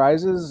still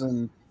rises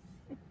and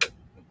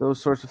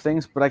those sorts of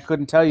things, but I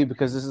couldn't tell you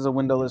because this is a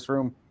windowless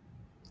room.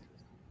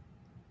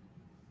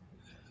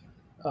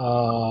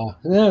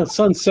 Yeah,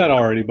 sun's set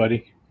already,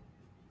 buddy.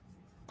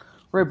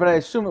 Right, but I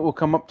assume it will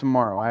come up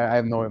tomorrow. I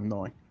have no way of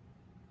knowing.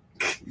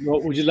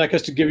 Well, would you like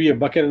us to give you a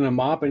bucket and a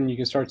mop and you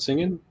can start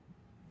singing?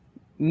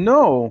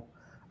 No,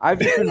 I've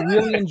just been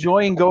really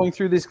enjoying going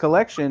through this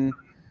collection,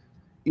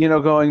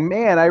 going,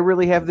 man, I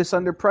really have this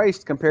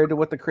underpriced compared to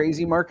what the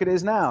crazy market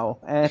is now.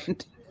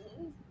 And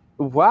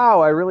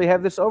wow, I really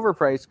have this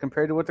overpriced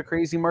compared to what the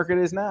crazy market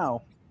is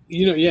now.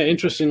 Yeah,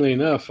 interestingly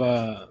enough,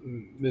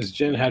 Ms.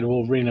 Jen had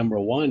Wolverine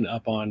 #1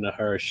 up on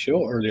her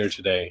show earlier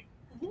today.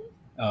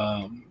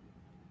 And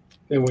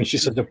when she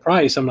said the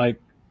price, I'm like,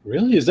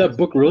 really? Is that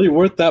book really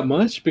worth that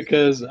much?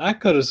 Because I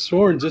could have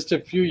sworn just a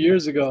few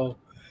years ago,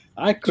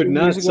 I could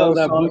not sell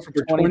that book for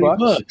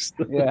 $20.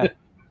 Yeah.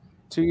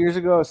 2 years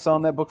ago, I was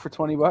selling that book for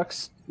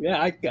 $20.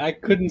 Yeah, I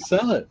couldn't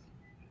sell it.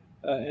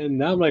 And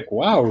now I'm like,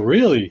 wow,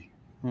 really?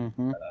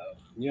 Mm-hmm.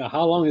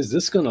 How long is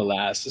this going to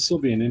last? This will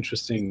be an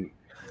interesting.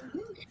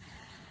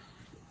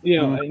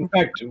 In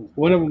fact,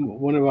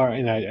 one of our,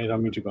 and I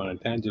don't mean to go on a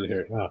tangent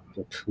here. Oh,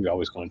 we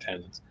always go on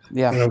tangents.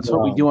 Yeah, that's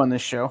what we do on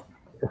this show.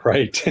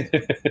 Right.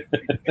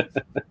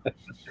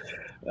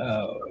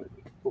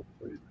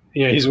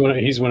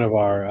 He's one of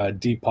our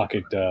deep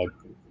pocket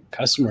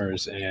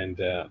customers, and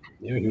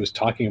he was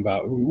talking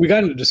about. We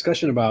got into a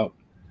discussion about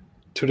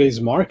today's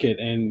market,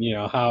 and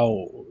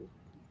how.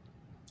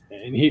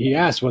 And he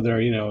asked whether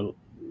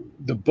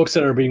the books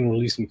that are being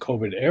released in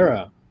COVID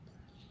era,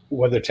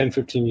 whether 10,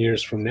 15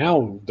 years from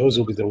now, those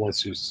will be the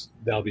ones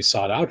that'll be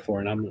sought out for.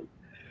 And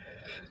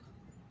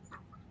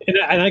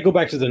I go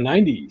back to the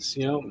 90s,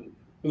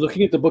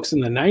 looking at the books in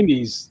the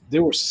 90s, they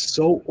were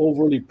so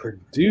overly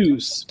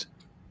produced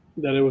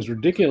that it was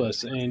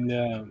ridiculous.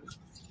 And,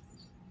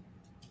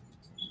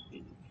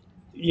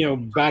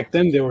 back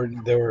then there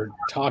were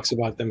talks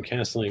about them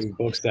canceling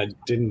books that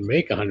didn't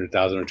make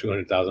 100,000 or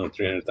 200,000 or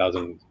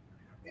 300,000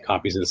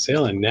 copies in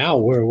sale. And now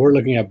we're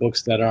looking at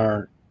books that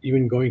are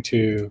even going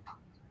to,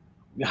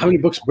 how many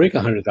books break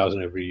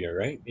 100,000 every year,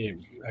 right?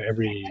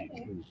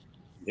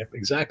 Yep,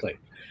 exactly.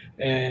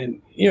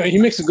 And he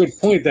makes a good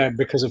point that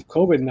because of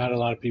COVID, not a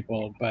lot of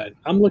people. But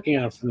I'm looking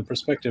at it from the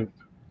perspective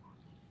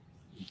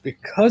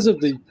because of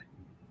the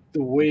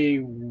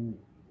way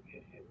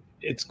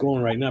it's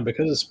going right now.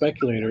 Because of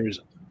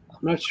speculators, I'm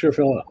not sure if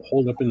it'll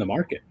hold up in the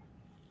market.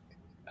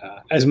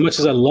 As much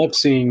as I love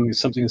seeing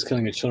Something Is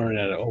Killing Your Children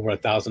at over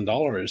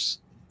 $1,000.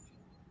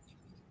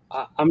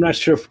 I'm not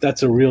sure if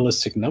that's a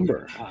realistic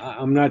number.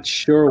 I'm not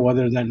sure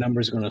whether that number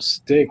is going to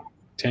stick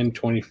 10,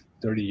 20,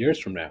 30 years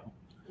from now.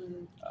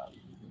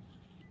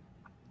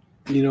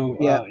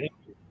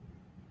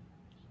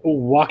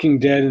 Walking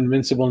Dead,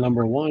 Invincible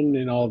 #1,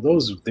 and all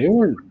those, they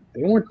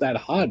weren't that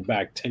hot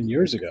back 10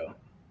 years ago.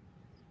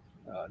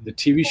 The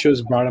TV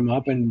shows brought them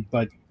up,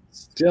 but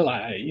still,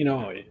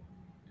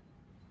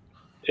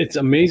 it's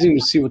amazing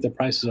to see what the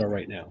prices are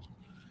right now.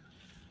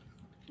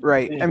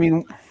 Right. I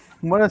mean,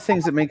 one of the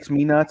things that makes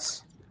me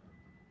nuts,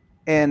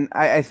 and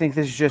I think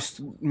this is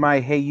just my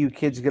 "Hey, you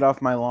kids, get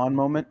off my lawn"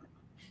 moment,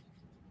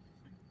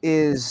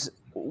 is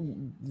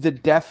the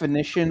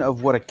definition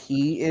of what a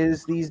key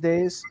is these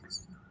days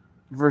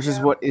versus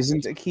what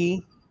isn't a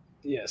key.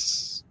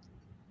 Yes.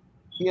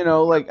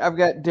 Like I've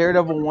got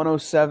Daredevil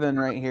 107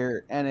 right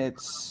here, and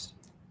it's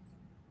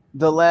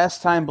the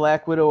last time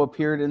Black Widow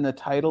appeared in the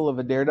title of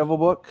a Daredevil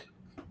book,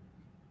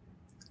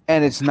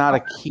 and it's not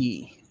a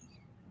key.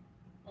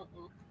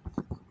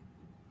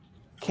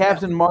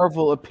 Captain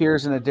Marvel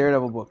appears in a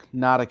Daredevil book,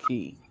 not a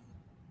key.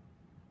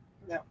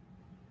 No.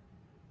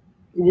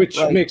 Which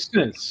makes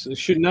sense. It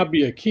should not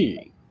be a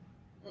key.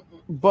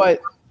 But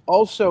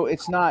also,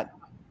 it's not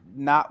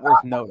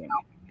worth noting.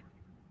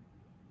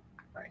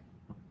 Right.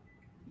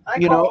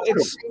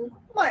 It's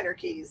minor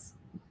keys.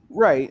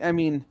 Right. I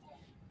mean,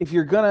 if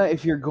you're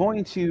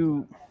going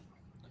to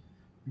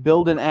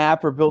build an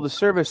app or build a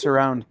service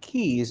around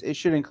keys, it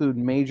should include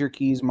major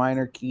keys,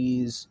 minor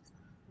keys,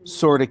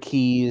 sort of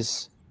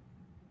keys.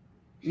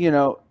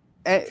 The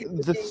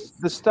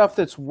stuff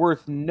that's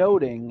worth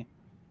noting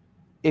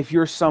if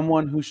you're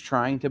someone who's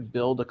trying to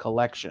build a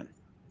collection.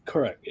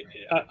 Correct.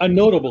 A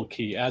notable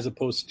key as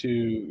opposed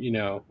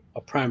to,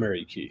 a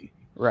primary key.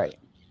 Right.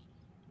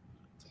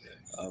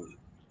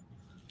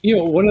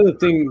 One of the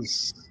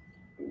things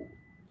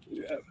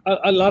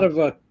a lot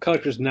of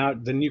collectors now,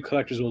 the new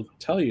collectors will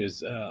tell you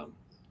is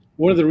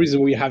one of the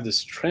reasons we have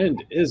this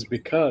trend is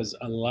because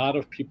a lot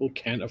of people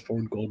can't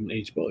afford Golden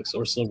Age books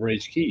or Silver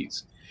Age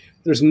keys.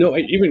 There's no,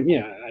 even,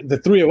 the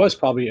three of us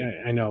probably,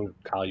 I know,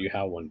 Kyle, you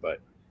have one, but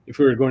if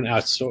we were going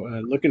out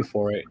looking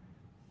for it,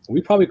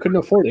 we probably couldn't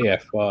afford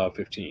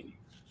AF-15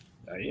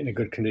 in a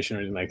good condition or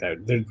anything like that.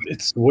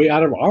 It's way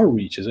out of our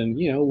reaches. And,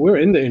 we're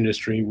in the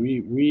industry.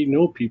 We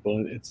know people,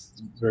 and it's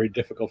very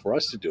difficult for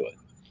us to do it.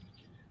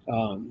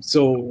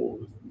 So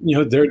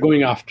they're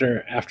going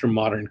after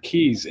modern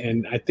keys,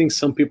 and I think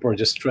some people are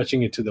just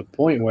stretching it to the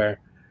point where,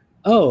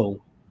 and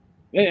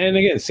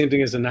again, same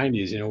thing as the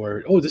 90s,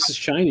 where this is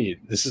shiny,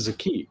 this is a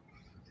key.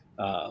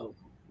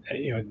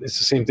 It's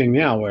the same thing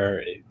now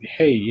where,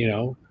 hey,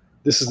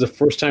 this is the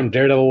first time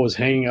Daredevil was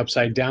hanging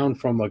upside down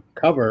from a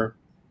cover.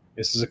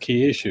 This is a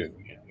key issue.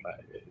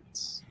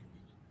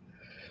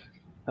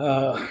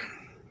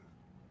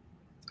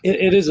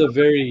 It is a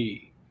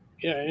very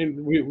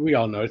and we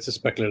all know it's a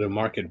speculative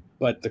market,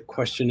 but the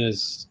question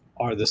is,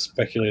 are the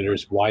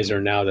speculators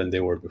wiser now than they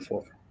were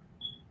before?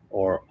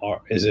 Or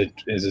is it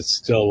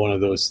still one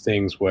of those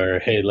things where,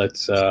 hey,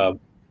 let's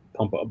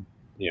pump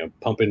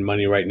in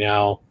money right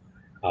now,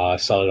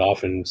 sell it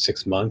off in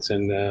 6 months,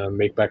 and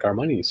make back our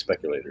money,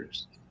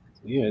 speculators?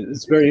 Yeah,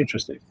 it's very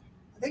interesting.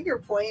 I think your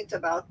point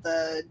about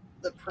the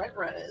print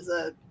run is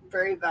a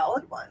very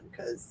valid one,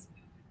 because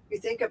you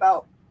think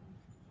about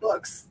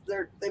books,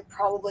 they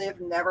probably have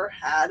never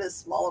had as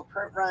small a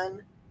print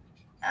run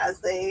as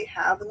they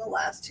have in the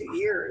last 2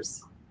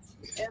 years.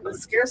 And the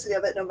scarcity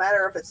of it, no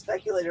matter if it's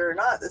speculated or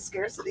not, the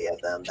scarcity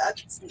of them,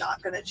 that's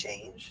not going to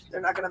change.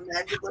 They're not going to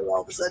magically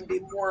all of a sudden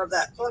be more of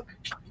that book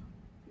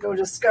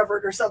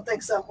discovered or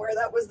something somewhere.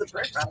 That was the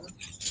print run.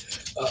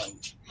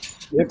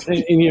 Yep.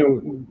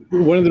 And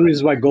one of the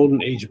reasons why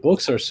Golden Age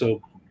books are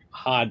so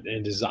hot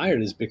and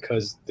desired is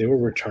because they were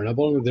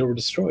returnable and they were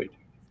destroyed.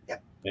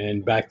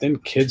 And back then,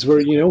 kids were,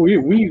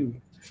 we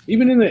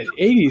even in the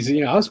 80s,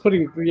 I was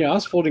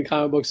folding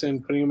comic books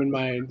and putting them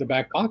in the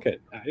back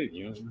pocket.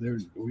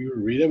 We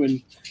would read them,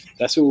 and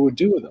that's what we would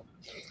do with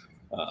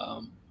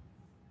them.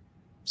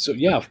 So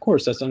yeah, of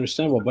course, that's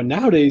understandable. But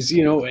nowadays,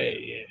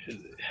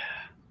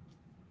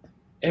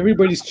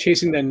 everybody's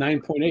chasing that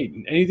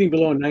 9.8. Anything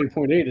below a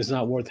 9.8 is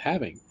not worth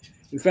having.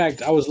 In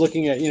fact, I was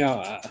looking at,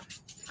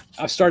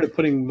 I started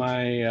putting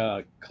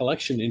my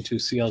collection into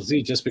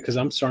CLZ just because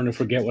I'm starting to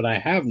forget what I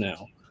have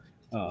now.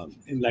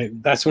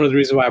 And that's one of the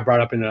reasons why I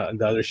brought up in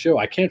the other show.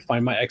 I can't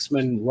find my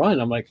X-Men run.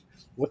 I'm like,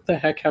 what the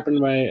heck happened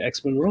to my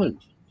X-Men run?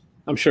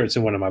 I'm sure it's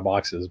in one of my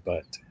boxes,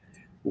 but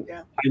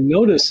I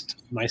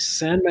noticed my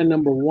Sandman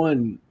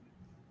 #1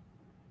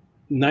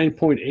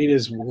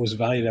 9.8 was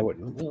valued at what?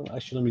 Well,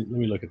 actually, let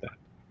me look at that.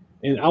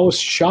 And I was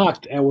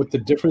shocked at what the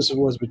difference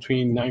was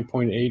between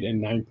 9.8 and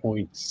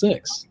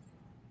 9.6.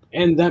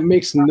 And that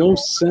makes no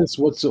sense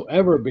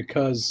whatsoever,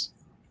 because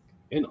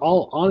in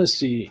all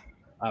honesty,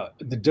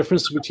 the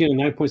difference between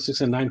a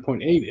 9.6 and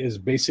 9.8 is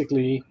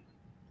basically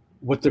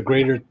what the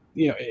greater,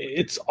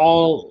 it's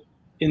all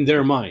in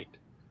their mind.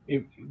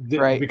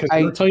 Right. Because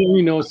they don't tell you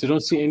any notes, they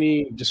don't see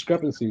any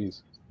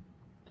discrepancies.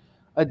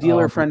 A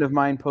dealer friend of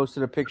mine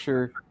posted a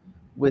picture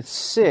with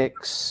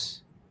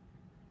 6.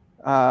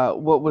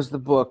 What was the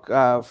book?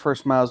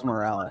 First Miles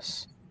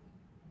Morales.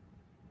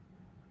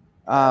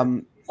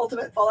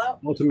 Ultimate Fallout?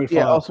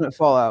 Yeah, Ultimate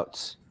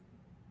Fallouts.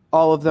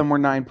 All of them were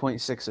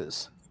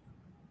 9.6s.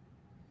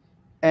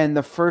 And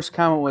the first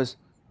comment was,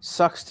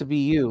 sucks to be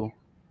you.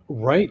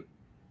 Right.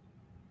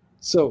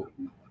 So,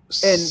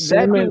 and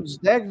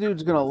that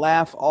dude's going to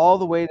laugh all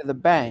the way to the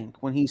bank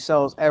when he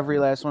sells every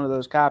last one of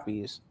those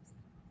copies.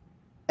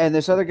 And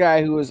this other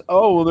guy who is,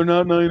 they're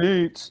not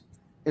 9.8s,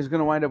 is going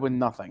to wind up with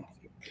nothing.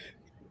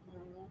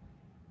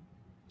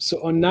 So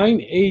a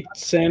 9.8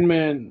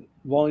 Sandman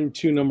Volume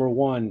 2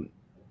 #1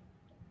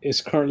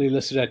 is currently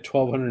listed at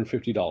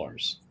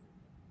 $1,250.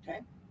 Okay.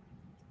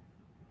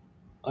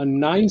 A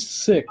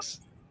 9.6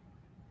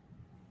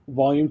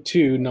 Volume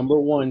 2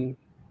 #1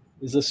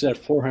 is listed at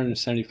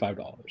 $475.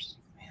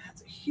 Man,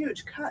 that's a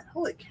huge cut.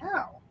 Holy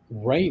cow.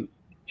 Right.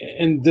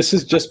 And this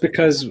is just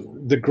because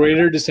the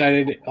grader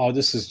decided,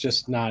 this is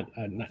just not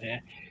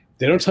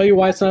they don't tell you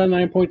why it's not a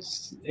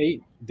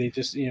 9.8. They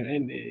just,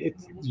 and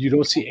you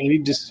don't see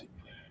any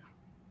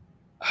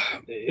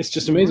it's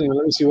just amazing.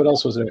 Let me see what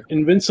else was there.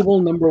 Invincible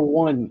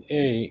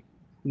 #1A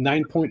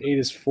 9.8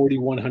 is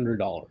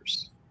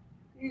 $4,100.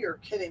 You're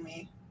kidding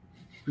me.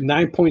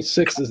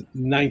 9.6 is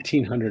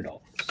 $1,900.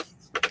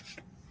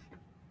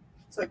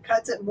 So it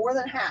cuts it more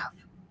than half.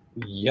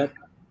 Yep.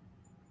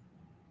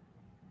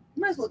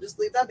 You might as well just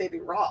leave that baby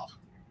raw.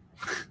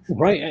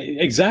 Right,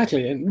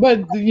 exactly.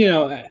 But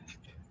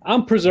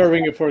I'm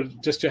preserving it for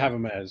just to have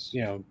them as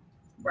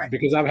right.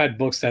 Because I've had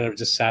books that have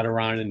just sat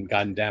around and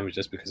gotten damaged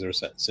just because they were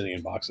sitting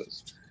in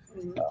boxes.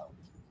 Mm-hmm.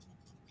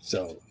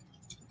 So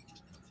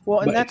Well,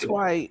 and But that's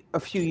why a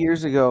few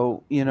years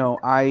ago,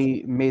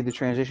 I made the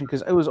transition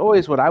because it was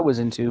always what I was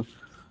into,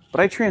 but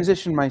I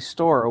transitioned my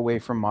store away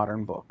from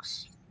modern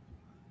books.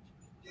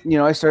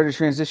 I started to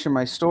transition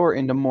my store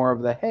into more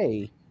of the,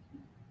 hey,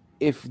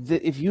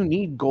 if you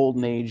need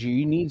Golden Age or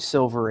you need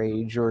Silver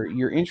Age or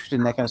you're interested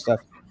in that kind of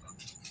stuff,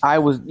 I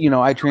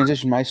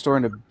transitioned my store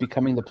into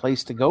becoming the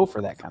place to go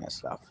for that kind of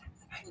stuff.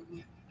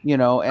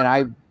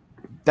 And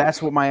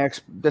that's what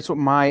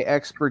my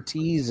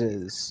expertise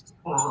is.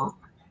 I'm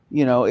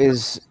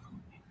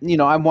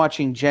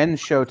watching Jen's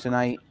show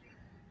tonight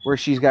where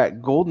she's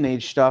got Golden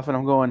Age stuff, and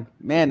I'm going,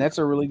 man, that's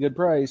a really good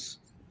price.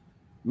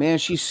 Man,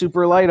 she's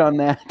super light on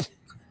that,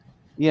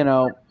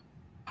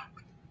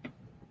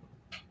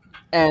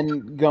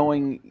 and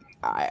going.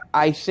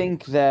 I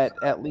think that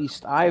at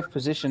least I've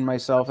positioned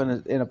myself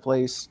in a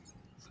place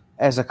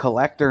as a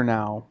collector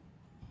now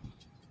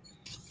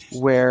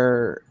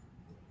where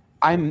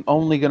I'm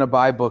only going to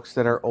buy books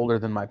that are older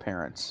than my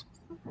parents.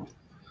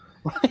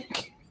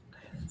 Like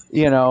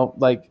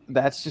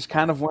that's just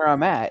kind of where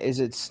I'm at.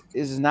 It's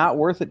not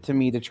worth it to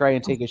me to try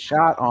and take a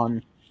shot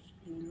on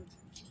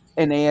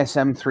an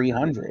ASM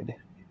 300,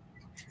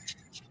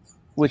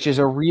 which is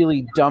a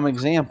really dumb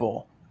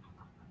example,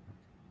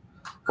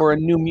 or a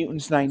New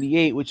Mutants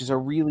 98, which is a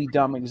really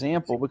dumb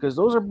example, because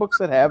those are books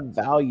that have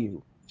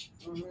value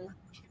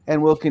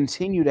and will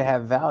continue to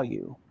have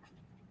value.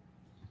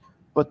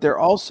 But they're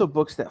also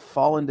books that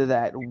fall into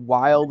that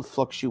wild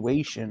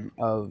fluctuation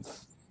of,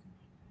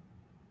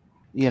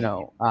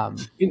 the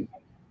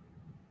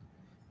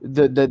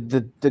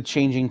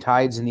changing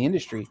tides in the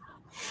industry.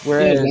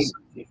 Whereas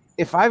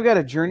if I've got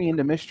a Journey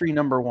into Mystery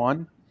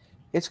 #1,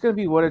 it's going to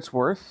be what it's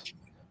worth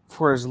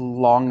for as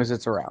long as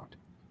it's around.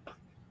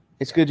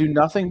 It's going to do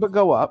nothing but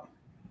go up.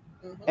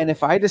 And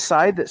if I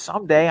decide that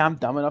someday I'm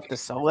dumb enough to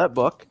sell that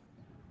book,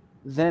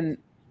 then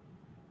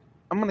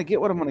I'm going to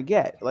get what I'm going to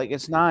get. Like,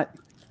 it's not,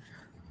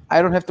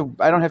 I don't have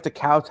to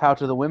kowtow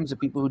to the whims of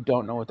people who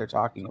don't know what they're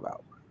talking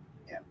about.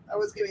 Yeah, I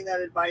was giving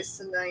that advice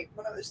tonight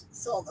when I was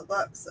selling the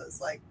books. So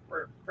it's like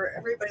for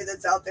everybody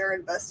that's out there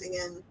investing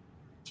in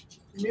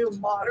new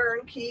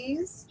modern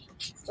keys,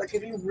 like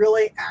if you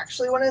really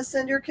actually want to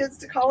send your kids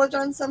to college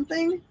on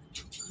something,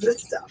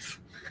 this stuff.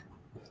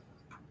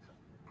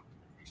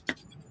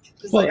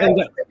 Well, I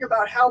think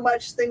about how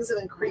much things have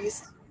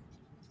increased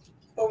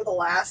over the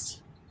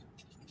last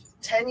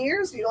 10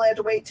 years. You only have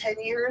to wait 10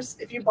 years.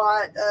 If you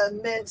bought a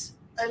Mint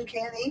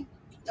Uncanny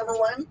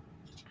 #1,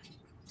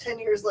 10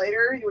 years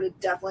later, you would have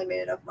definitely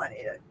made enough money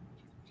to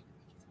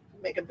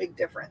make a big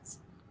difference.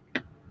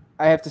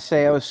 I have to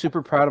say, I was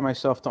super proud of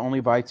myself to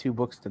only buy 2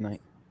 books tonight.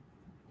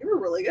 You were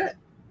really good.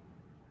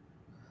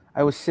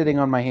 I was sitting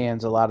on my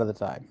hands a lot of the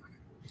time.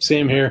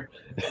 Same here.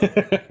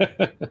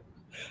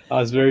 I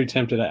was very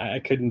tempted. I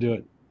couldn't do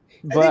it.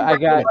 But I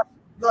got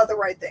the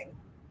right thing.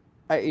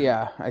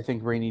 I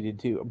think Ray needed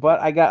to. But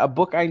I got a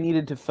book I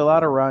needed to fill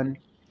out a run,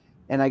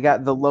 and I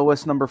got the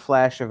lowest number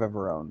Flash I've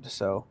ever owned,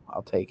 so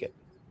I'll take it.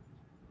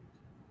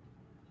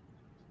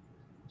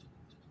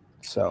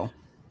 So,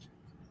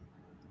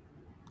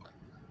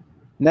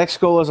 next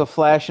goal is a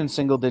Flash in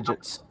single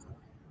digits.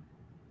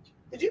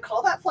 Did you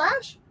call that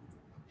Flash?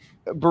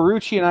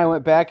 Barucci and I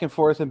went back and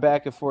forth and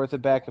back and forth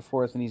and back and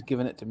forth, and he's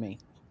given it to me.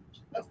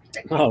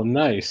 Okay. Oh,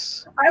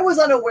 nice. I was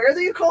unaware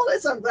that you called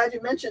it, so I'm glad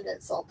you mentioned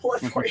it, so I'll pull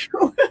it for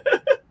you.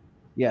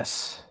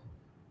 Yes.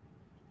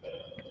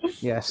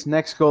 Yes.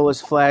 Next goal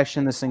is Flash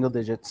in the single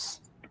digits.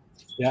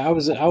 Yeah, I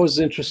was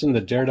interested in the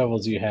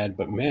Daredevils you had,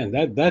 but man,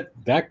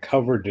 that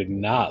cover did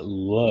not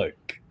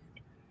look.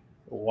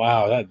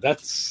 Wow,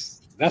 that's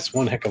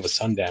one heck of a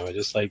sun damage.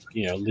 It's like,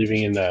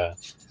 leaving in the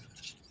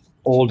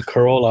old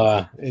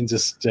Corolla and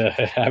just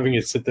having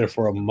it sit there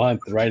for a month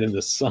right in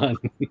the sun.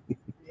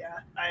 Yeah,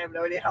 I have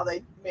no idea how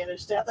they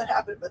managed to have that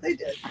happen, but they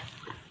did.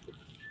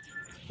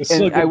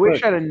 And I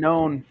wish I'd have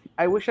known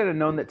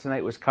that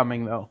tonight was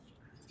coming, though.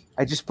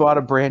 I just bought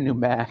a brand new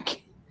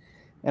Mac,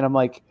 and I'm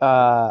like,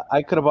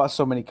 I could have bought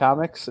so many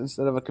comics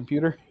instead of a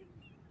computer.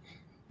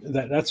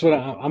 That's what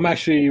I'm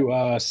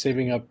actually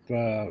saving up.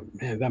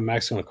 Man, that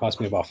Mac's going to cost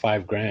me about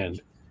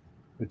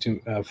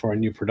 $5,000 for a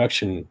new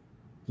production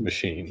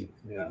machine.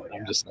 Yeah, oh, yeah.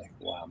 I'm just like,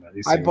 wow, man.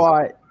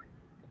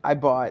 I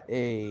bought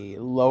a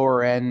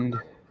lower end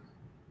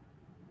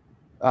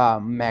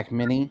Mac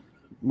Mini,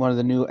 one of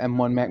the new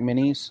M1 Mac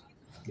Minis.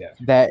 Yeah,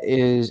 that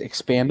is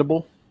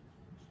expandable,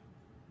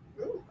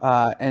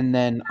 and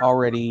then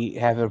already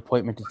have an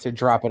appointment to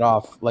drop it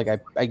off. Like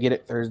I get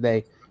it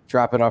Thursday,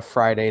 drop it off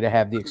Friday to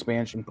have the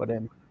expansion put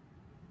in,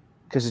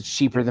 because it's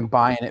cheaper than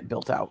buying it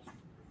built out.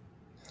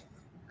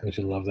 I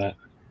should love that.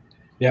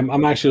 Yeah,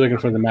 I'm actually looking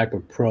for the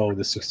MacBook Pro,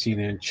 the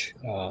 16-inch,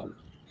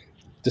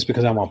 just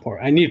because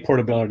I need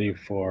portability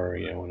for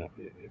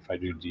if I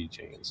do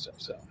DJing and stuff.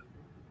 So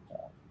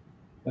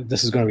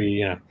this is going to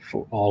be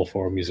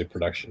for music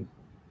production.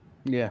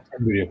 Yeah,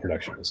 video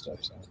production and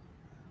stuff. So,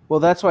 well,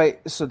 that's why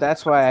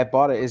I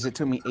bought it. It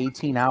took me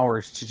 18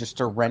 hours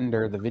to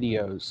render the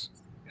videos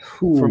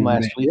from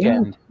last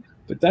weekend.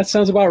 But that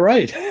sounds about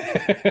right.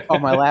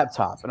 on my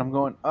laptop, and I'm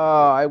going,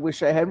 oh, I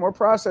wish I had more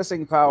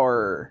processing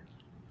power.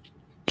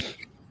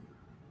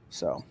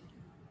 So,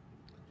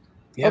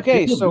 Yeah,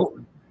 okay, people so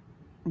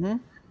don't-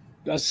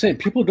 I was saying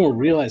people don't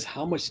realize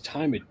how much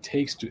time it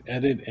takes to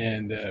edit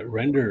and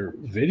render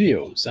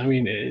videos. I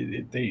mean,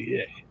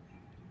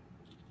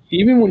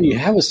 even when you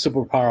have a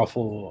super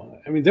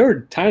powerful, I mean, there are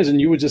times when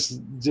you would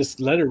just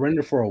let it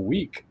render for a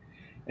week,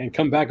 and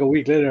come back a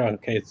week later.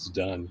 Okay, it's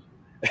done.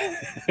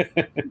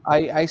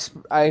 I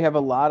have a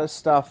lot of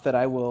stuff that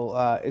I will,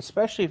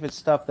 especially if it's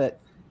stuff that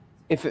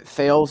if it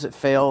fails, it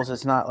fails.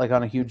 It's not like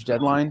on a huge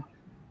deadline,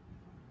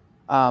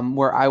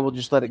 where I will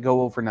just let it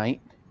go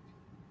overnight.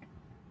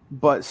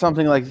 But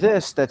something like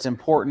this that's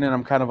important and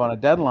I'm kind of on a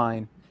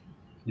deadline,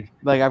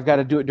 like I've got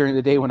to do it during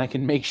the day when I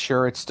can make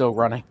sure it's still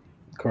running.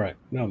 Correct.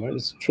 No, but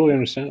it's truly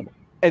understandable.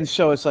 And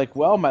so it's like,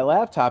 well, my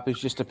laptop is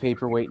just a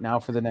paperweight now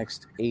for the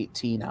next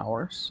 18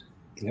 hours.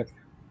 Yep.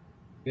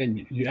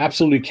 And you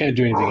absolutely can't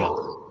do anything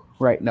else.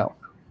 Right. No.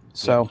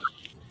 So,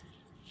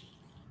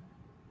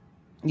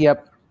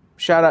 yep.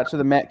 Shout out to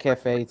the Met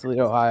Cafe,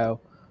 Toledo, Ohio,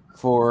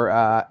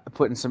 for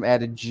putting some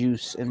added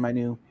juice in my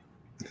new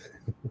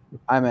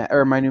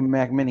my new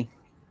Mac Mini.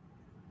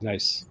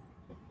 Nice.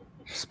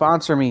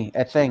 Sponsor me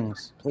at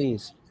things,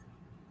 please.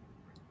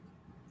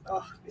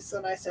 Oh, it'd be so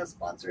nice to have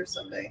sponsors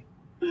someday.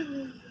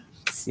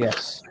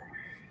 Yes.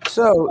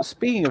 So,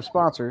 speaking of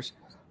sponsors,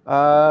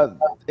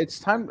 it's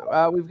time.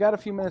 We've got a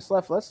few minutes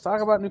left. Let's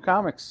talk about new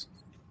comics.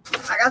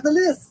 I got the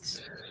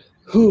list.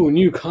 Who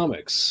new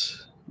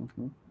comics?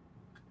 Mm-hmm.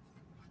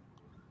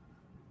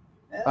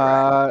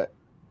 All right.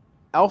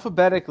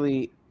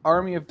 Alphabetically,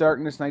 Army of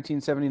Darkness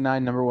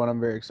 1979, number 1, I'm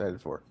very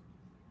excited for.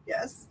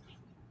 Yes,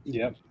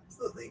 Yep.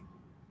 absolutely.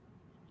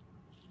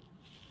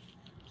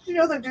 Do you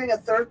know they're doing a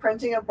third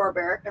printing of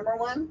Barbaric number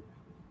 1?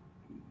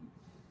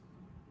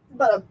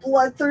 About a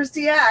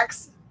bloodthirsty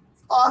axe.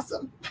 It's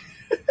awesome.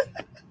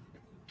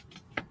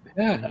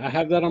 Yeah, I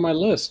have that on my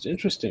list.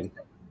 Interesting.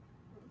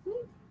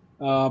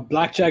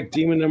 Blackjack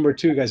Demon number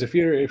 2, guys. If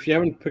you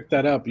haven't picked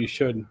that up, you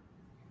should.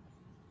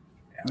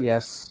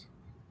 Yes.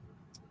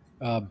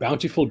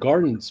 Bountiful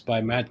Gardens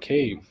by Matt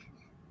Cave.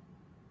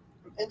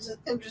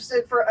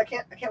 Interested for I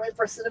can't wait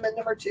for Cinnamon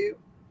number 2.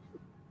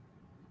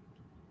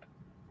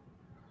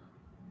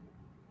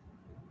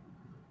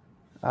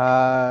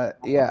 Yeah.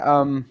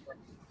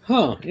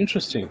 Huh,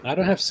 interesting. I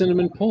don't have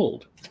Cinnamon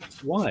pulled.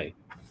 Why?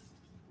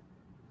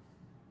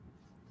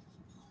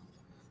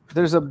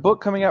 There's a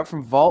book coming out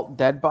from Vault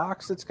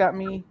Deadbox that's got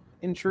me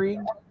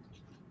intrigued.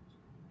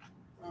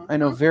 I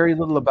know very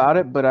little about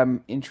it, but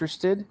I'm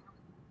interested.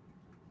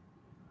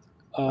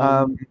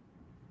 Go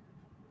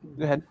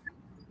ahead.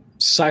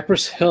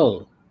 Cypress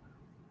Hill.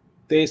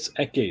 Des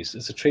Equis.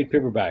 It's a trade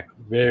paperback.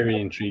 Very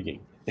intriguing.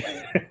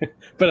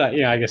 But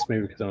yeah, I guess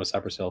maybe because I'm a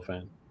Cypress Hill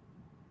fan.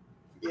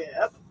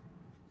 Yep.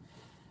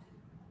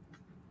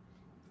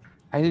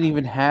 I didn't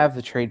even have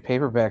the trade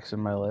paperbacks in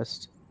my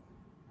list.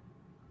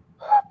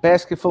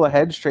 Basket Full of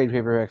Heads trade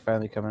paperback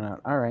finally coming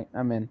out. All right,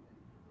 I'm in.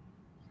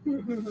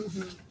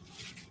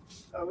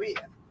 Oh yeah.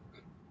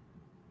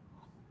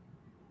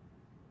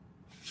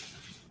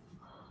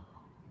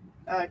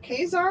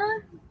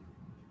 Kazar.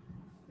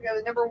 We got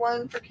a number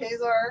 1 for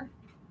Kazar.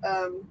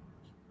 I'm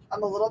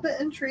a little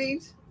bit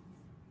intrigued.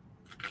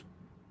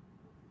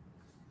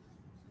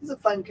 He's a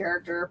fun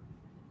character.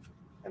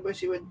 I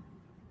wish he would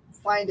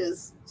find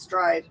his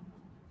stride.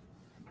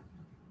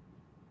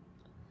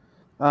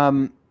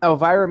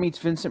 Elvira Meets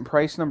Vincent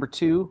Price number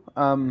 2.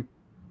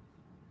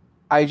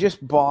 I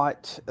just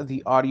bought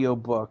the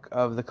audiobook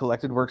of the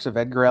collected works of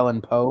Edgar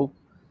Allan Poe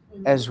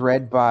as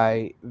read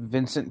by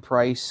Vincent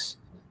Price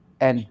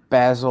and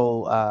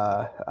Basil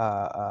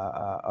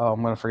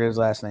I'm going to forget his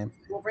last name.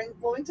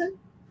 Wolvington?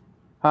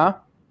 Huh?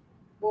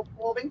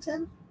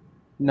 Wolvington?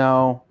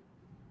 No.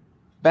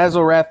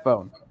 Basil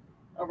Rathbone.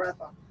 Oh,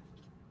 Rathbone.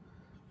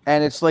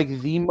 And it's like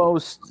the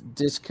most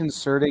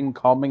disconcerting,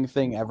 calming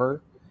thing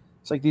ever.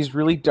 It's like these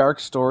really dark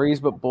stories,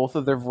 but both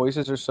of their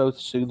voices are so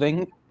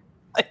soothing.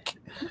 Like,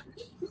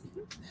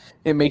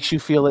 it makes you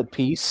feel at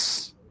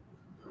peace,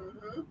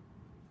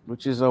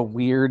 which is a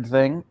weird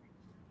thing.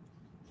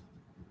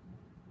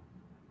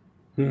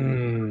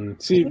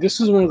 See, this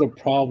is one of the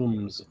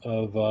problems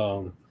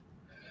of.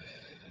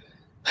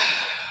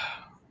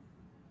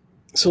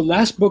 So,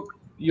 last book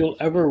you'll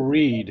ever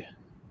read,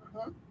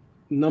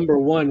 number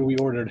 1, we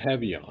ordered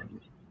heavy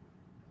on.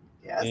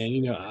 Yes.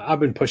 And, I've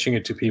been pushing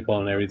it to people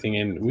and everything,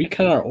 and we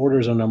cut our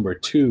orders on number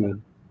 2.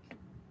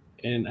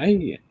 And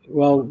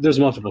there's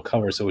multiple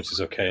covers, so which is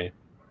okay.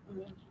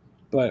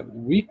 But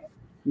we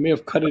may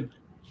have cut it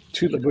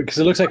to because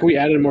it looks like we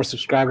added more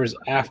subscribers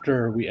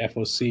after we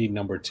FOC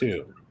number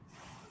 2.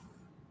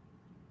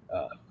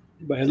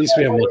 But at least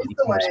we have multiple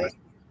covers.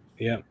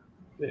 Yeah.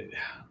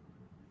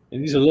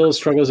 And these are little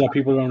struggles that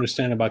people don't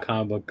understand about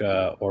comic book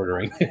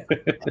ordering.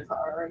 That's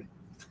hard.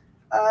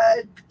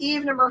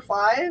 Eve number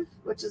 5,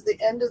 which is the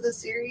end of the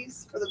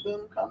series for the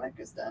Boom comic,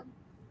 is done.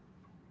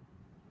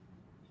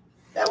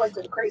 That one's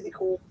been crazy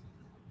cool.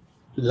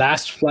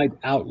 Last Flight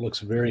Out looks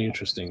very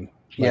interesting.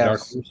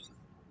 Yes.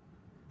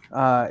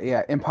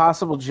 Yeah,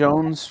 Impossible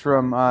Jones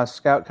from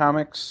Scout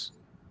Comics.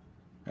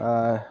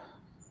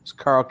 It's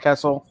Carl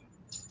Kessel.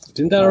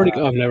 Didn't that already?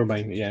 Oh, never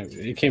mind. Yeah,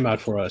 it came out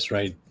for us,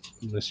 right,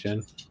 Miss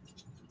Jen?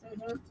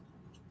 Mm-hmm.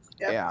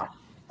 Yep. Yeah.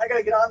 I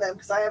gotta get on them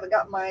because I haven't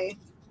got my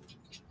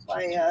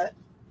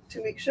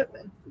 2-week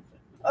shipment.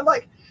 I'm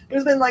like,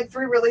 there's been like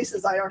 3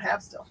 releases I don't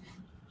have still.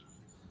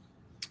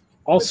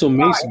 Also, Which is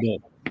Mace why.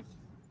 book.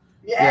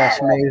 Yeah. Yes,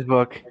 May's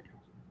book.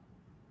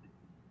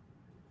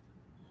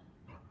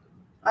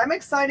 I'm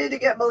excited to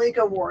get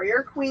Malika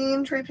Warrior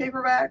Queen trade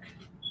paperback.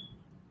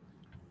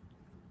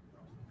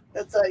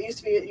 That's used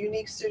to be at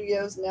Unique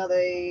Studios. Now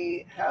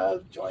they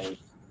have joined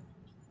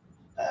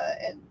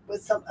and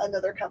with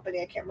another company.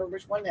 I can't remember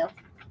which one now.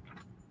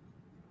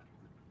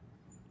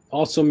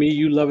 Also, Me,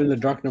 You, Love in the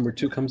Dark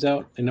 #2 comes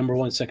out, and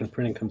 #1 second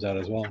printing comes out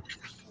as well.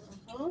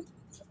 Mm-hmm.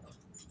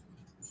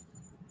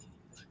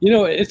 You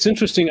know, it's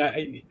interesting.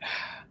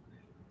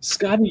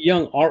 Scotty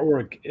Young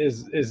artwork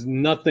is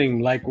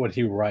nothing like what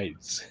he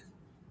writes.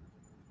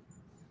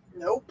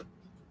 Nope.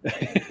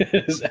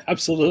 It's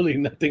absolutely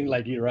nothing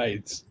like he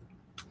writes.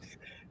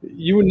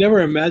 You would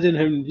never imagine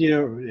him. You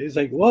know, it's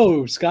like,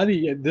 whoa,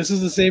 Scotty, this is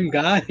the same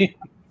guy.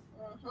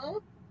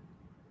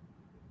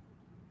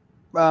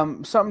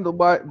 Mm-hmm. Something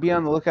to be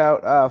on the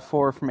lookout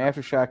for from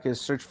Aftershock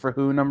is Search for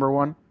Who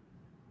 #1.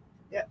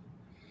 Yep.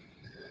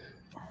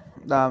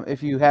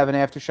 If you have an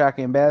Aftershock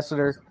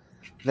ambassador,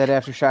 that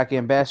Aftershock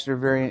ambassador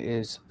variant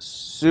is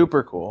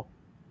super cool.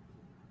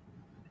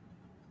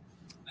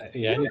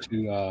 Yeah, I need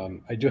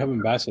to. I do have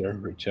Ambassador,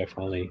 which I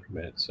finally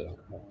met. So,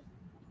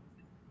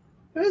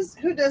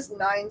 Who does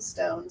 9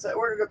 Stones? I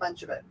ordered a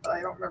bunch of it, but I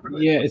don't remember.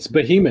 Who yeah, it's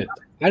Behemoth.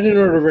 I didn't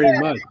order very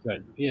much,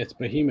 but yeah, it's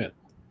Behemoth.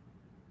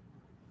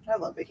 I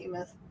love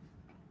Behemoth.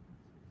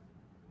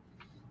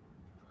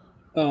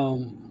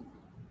 And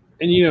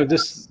you know,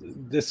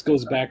 this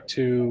goes back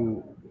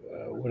to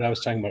what I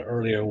was talking about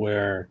earlier,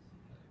 where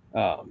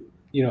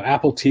you know,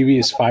 Apple TV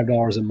is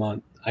 $5 a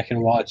month. I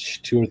can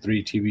watch 2 or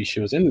 3 TV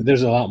shows, and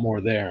there's a lot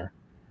more there.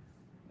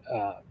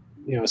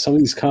 You know, some of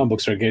these comic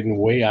books are getting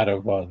way out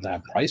of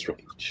that price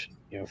range.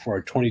 You know, for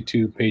a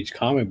 22-page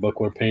comic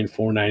book, we're paying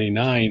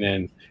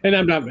 $4.99, and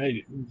I'm not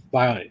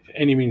by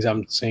any means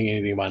I'm saying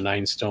anything about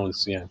 9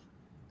 Stones. Yeah,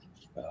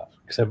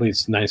 because I believe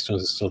 9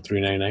 Stones is still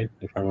 $3.99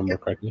 if I remember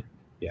correctly.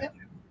 Yeah,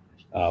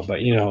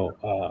 but you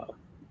know.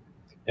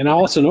 And I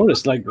also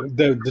noticed, like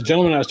the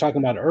gentleman I was talking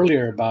about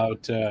earlier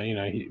about you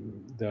know,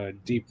 the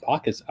deep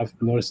pockets. I've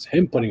noticed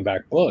him putting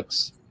back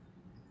books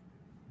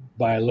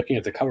by looking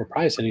at the cover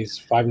price, and he's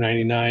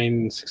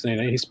 $5.99,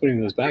 $6.99. He's putting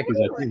those back. He's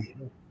like,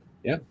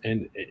 yeah.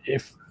 And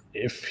if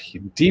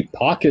Deep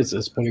Pockets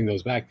is putting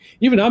those back,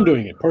 even I'm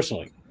doing it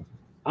personally.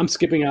 I'm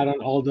skipping out on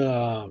all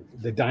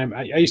the dime.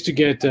 I used to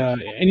get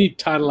any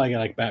title I get,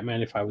 like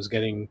Batman. If I was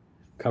getting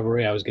cover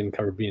A, I was getting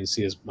cover B and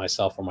C as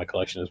myself for my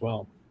collection as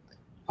well.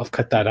 I've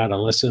cut that out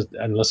unless if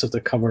the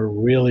cover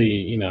really,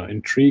 you know,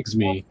 intrigues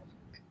me,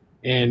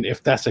 and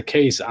if that's the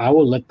case, I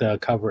will let the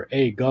cover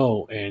A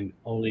go and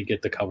only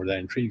get the cover that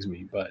intrigues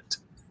me. But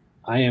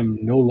I am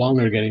no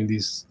longer getting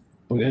these.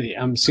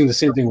 I'm seeing the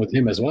same thing with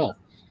him as well,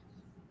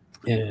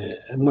 and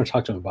I'm going to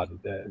talk to him about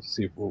it,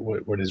 see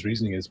what his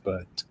reasoning is.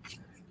 But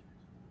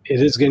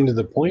it is getting to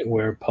the point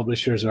where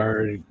publishers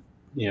are,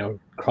 you know,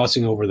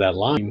 crossing over that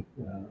line,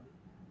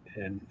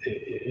 and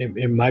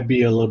it might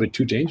be a little bit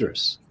too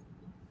dangerous.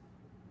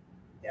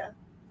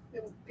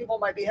 People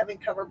might be having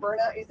cover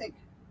burnout, you think?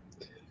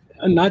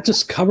 And not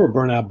just cover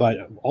burnout,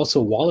 but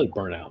also wallet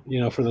burnout. You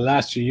know, for the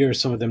last 2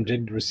 years, some of them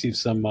did receive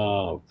some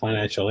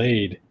financial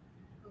aid,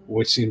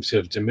 which seems to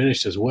have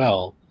diminished as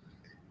well.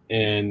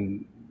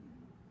 And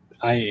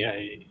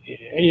I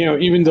you know,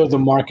 even though the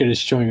market is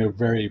showing a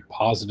very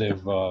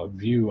positive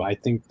view, I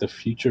think the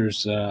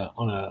future's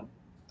on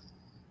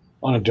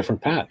a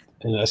different path.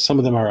 And some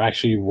of them are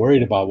actually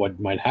worried about what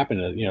might happen.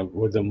 You know,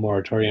 with the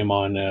moratorium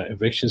on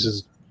evictions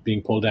is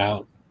being pulled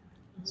out.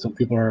 Some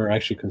people are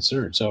actually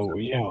concerned. So,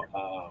 you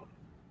know,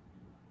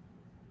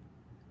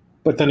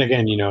 but then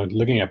again, you know,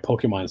 looking at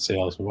Pokemon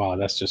sales, wow,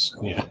 that's just,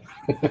 yeah.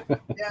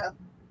 Yeah.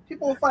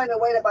 People will find a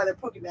way to buy their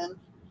Pokemon.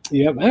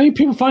 Yeah. I mean,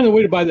 people find a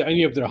way to buy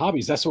any of their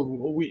hobbies. That's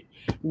what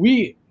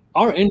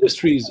our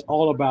industry is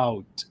all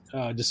about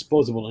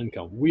disposable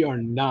income. We are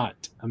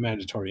not a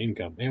mandatory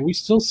income. And we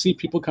still see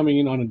people coming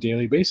in on a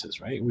daily basis,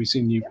 right? We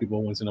see new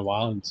people once in a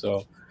while. And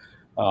so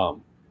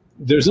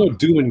there's no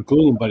doom and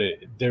gloom, but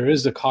there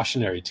is a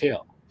cautionary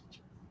tale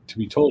to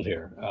be told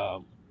here.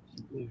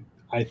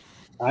 And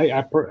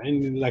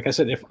like I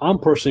said, if I'm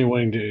personally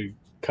willing to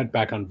cut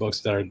back on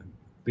books that are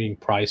being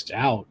priced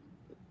out,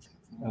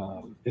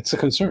 it's a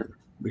concern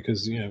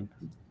because, you know,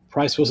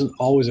 price wasn't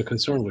always a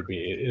concern with me.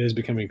 It is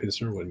becoming a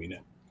concern with me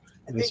now.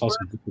 I think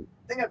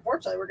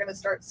unfortunately we're going to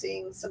start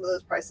seeing some of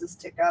those prices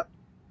tick up.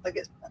 Like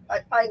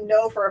I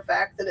know for a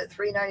fact that at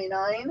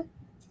 $3.99,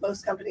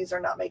 most companies are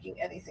not making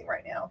anything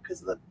right now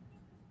because of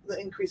the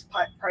increased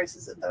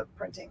prices at the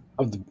printing.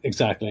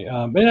 Exactly.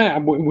 And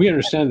we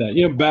understand that.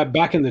 You know,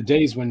 back in the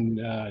days when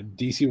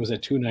DC was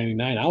at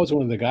 $2.99, I was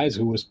one of the guys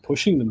who was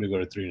pushing them to go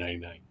to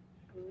 $3.99.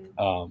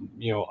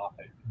 You know,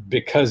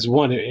 because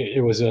one,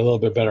 it was a little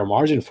bit better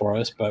margin for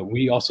us, but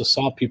we also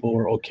saw people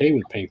were okay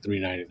with paying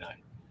 $3.99.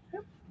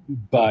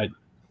 But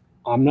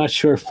I'm not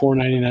sure if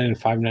 $4.99 and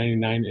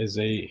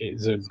 $5.99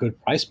 is a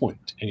good price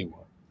point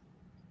anymore.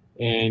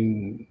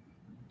 And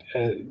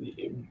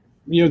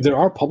there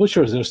are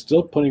publishers that are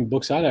still putting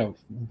books out at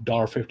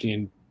 $1.50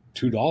 and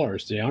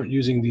 $2. They aren't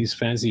using these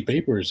fancy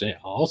papers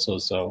also,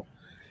 so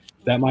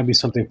that might be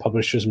something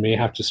publishers may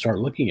have to start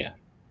looking at.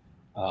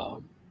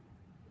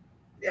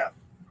 Yeah,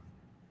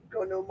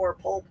 go no more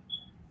pulp.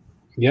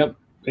 Yep,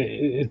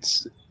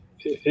 it's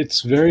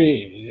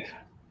very.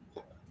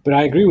 But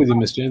I agree with you,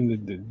 Miss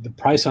Jen. The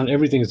price on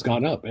everything has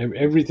gone up.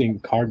 Everything,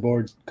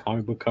 cardboard,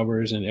 comic book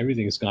covers, and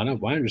everything has gone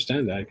up. I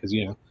understand that because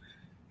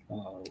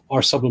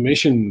our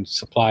sublimation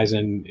supplies,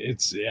 and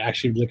it's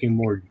actually looking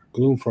more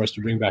gloom for us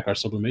to bring back our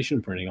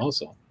sublimation printing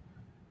also.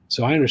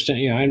 So I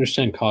understand. I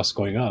understand costs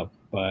going up,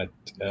 but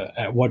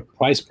at what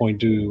price point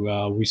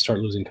do we start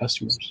losing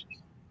customers?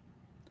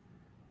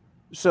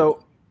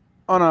 So,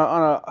 on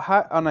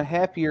a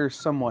happier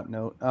somewhat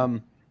note,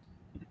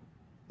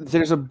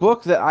 there's a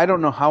book that I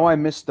don't know how I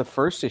missed the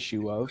first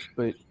issue of,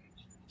 but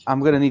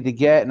I'm going to need to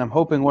get, and I'm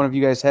hoping one of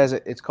you guys has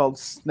it. It's called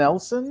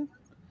Snelson.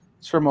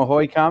 It's from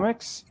Ahoy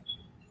Comics.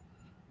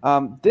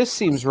 This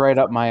seems right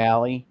up my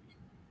alley.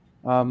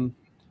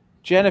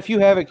 Jen, if you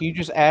have it, can you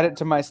just add it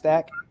to my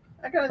stack?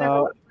 I got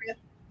another one for you.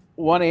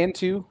 1 and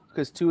 2,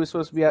 because 2 is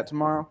supposed to be out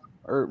tomorrow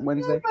or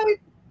Wednesday.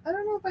 I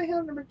don't know if I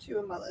have number 2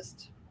 on my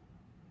list.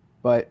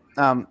 But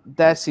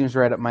that seems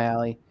right up my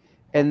alley.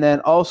 And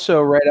then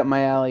also right up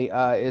my alley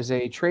is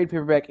a trade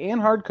paperback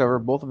and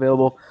hardcover, both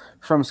available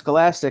from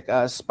Scholastic.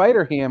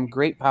 Spider-Ham,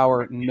 Great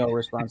Power, No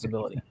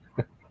Responsibility.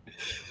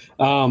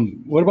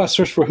 What about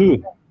Search for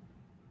Who?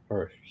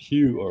 Or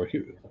Hugh? Or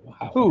Who?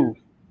 Who?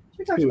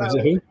 Who? Is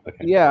it Who?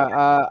 Okay.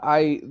 Yeah,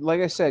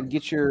 like I said,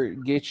 get your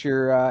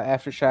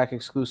Aftershock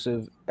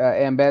exclusive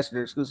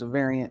Ambassador exclusive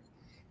variant.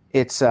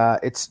 It's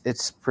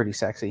pretty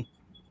sexy.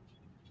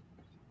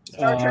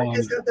 Star Trek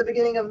has got the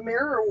beginning of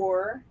Mirror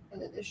War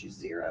in issue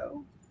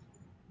 0.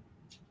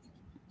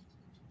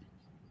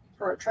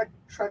 For our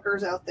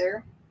Trekkers out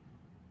there.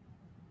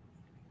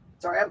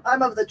 Sorry,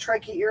 I'm of the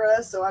Trekkie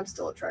era, so I'm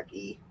still a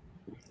Trekkie.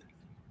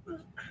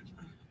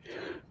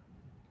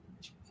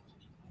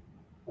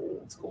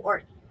 That's cool. All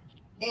right.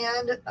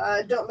 And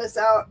don't miss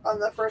out on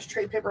the first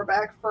trade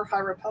paperback for High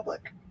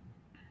Republic.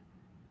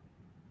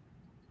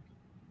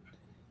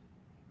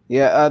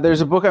 Yeah,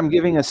 there's a book I'm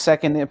giving a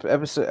second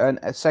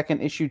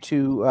issue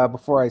to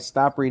before I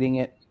stop reading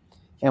it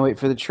and wait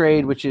for the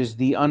trade, which is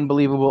The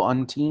Unbelievable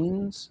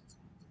Unteens.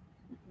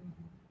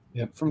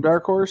 Yep. From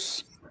Dark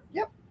Horse.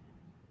 Yep.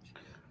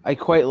 I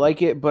quite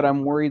like it, but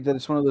I'm worried that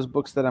it's one of those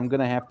books that I'm going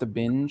to have to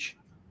binge.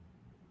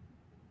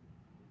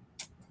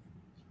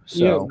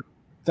 So yeah,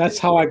 that's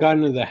how I got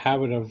into the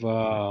habit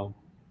of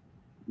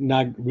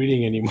not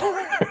reading anymore.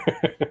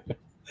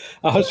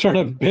 I was trying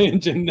to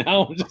binge, and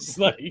now I'm just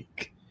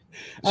like,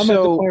 I'm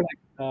at the point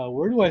like,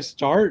 where do I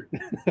start?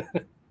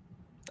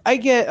 I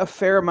get a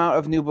fair amount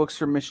of new books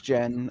from Miss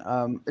Jen,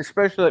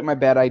 especially like My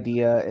Bad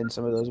Idea and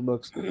some of those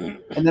books.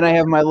 And then I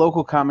have my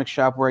local comic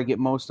shop where I get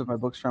most of my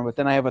books from. But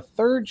then I have a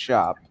third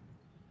shop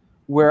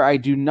where I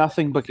do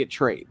nothing but get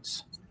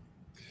trades.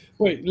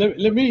 Wait,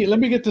 let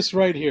me get this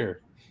right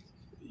here.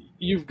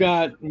 You've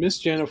got Miss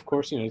Jen, of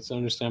course, it's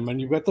understandable.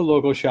 You've got the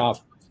logo shop,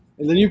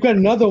 and then you've got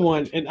another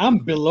one, and I'm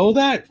below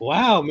that.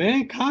 Wow,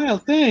 man, Kyle,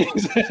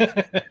 thanks.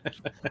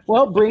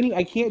 Well, Brainy,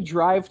 I can't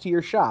drive to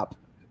your shop.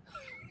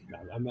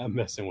 I'm not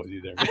messing with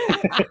you there.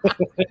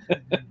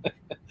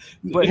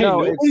 But hey,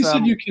 no, nobody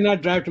said you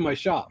cannot drive to my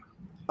shop.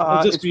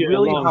 It'll just be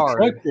really a long hard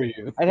trek for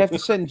you. I'd have to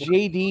send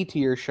JD to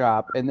your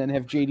shop and then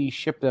have JD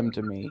ship them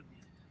to me.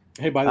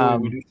 Hey, by the way,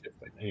 we do ship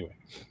them anyway.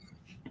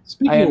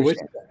 Speaking of which,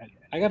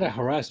 I gotta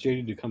harass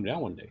JD to come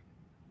down one day.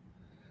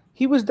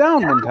 He was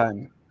down one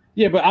time.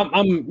 Yeah, but I'm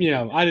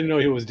I didn't know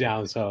he was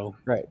down, so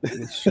right.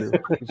 It's true.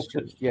 It's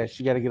true. Yeah,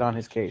 you got to get on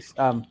his case.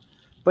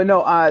 But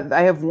no,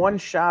 I have one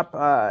shop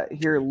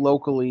here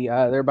locally.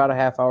 They're about a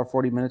half hour,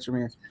 40 minutes from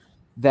here,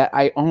 that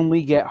I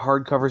only get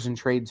hardcovers and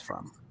trades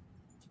from.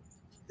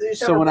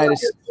 So when I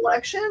just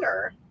collection,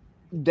 or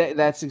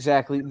that's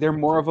exactly. They're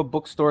more of a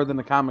bookstore than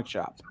a comic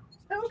shop.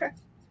 Oh,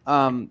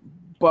 okay.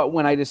 But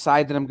when I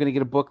decide that I'm going to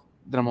get a book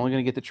that I'm only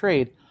going to get the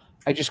trade,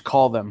 I just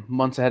call them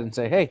months ahead and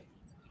say, "Hey,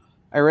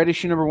 I read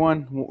issue number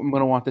 1. I'm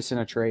going to want this in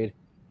a trade,"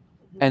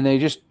 and they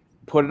just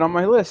put it on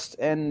my list.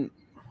 And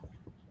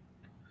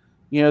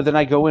then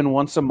I go in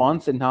once a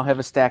month and I'll have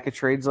a stack of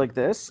trades like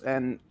this,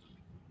 and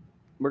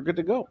we're good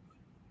to go.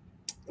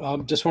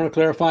 Just want to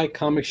clarify,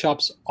 comic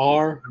shops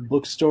are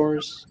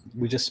bookstores.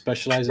 We just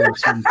specialize in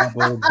some type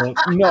of book.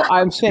 No,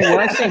 I'm saying when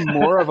I say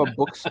more of a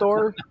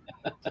bookstore,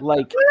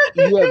 like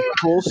you have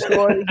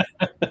Tolstoy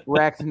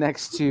racked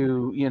next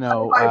to,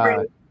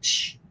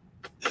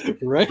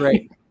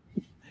 right.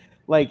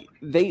 Like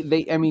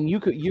they I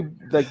mean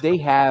they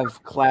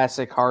have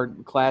classic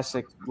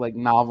like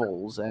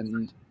novels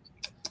and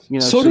You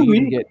know, so do you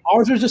can we. get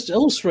Ours are just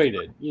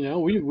illustrated. You know,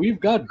 we've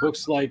got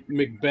books like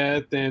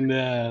Macbeth and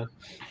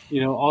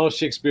all of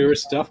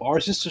Shakespeare's stuff.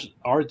 Ours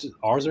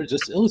are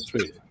just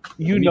illustrated.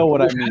 you I know mean,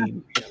 what I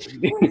mean.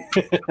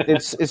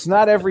 It's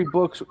not every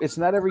book. It's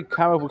not every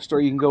comic book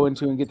store you can go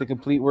into and get the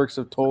complete works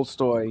of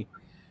Tolstoy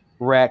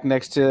rack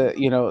next to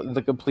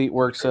the complete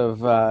works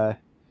of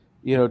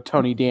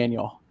Tony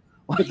Daniel.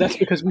 But that's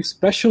because we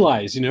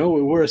specialize. You know,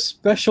 we're a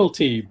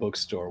specialty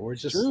bookstore. We're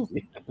just True.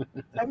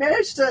 I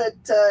managed to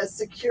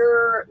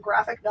secure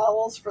graphic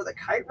novels for The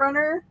Kite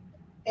Runner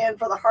and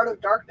for The Heart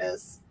of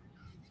Darkness.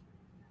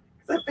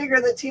 Because I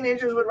figured that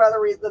teenagers would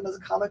rather read them as a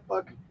comic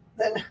book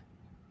than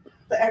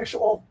the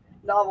actual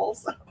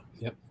novels.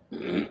 Yep.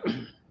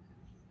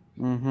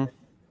 Mm-hmm.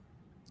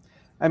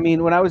 I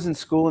mean, when I was in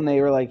school and they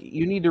were like,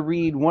 you need to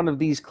read one of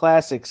these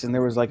classics, and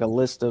there was like a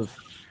list of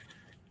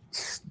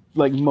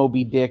like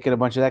Moby Dick and a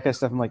bunch of that kind of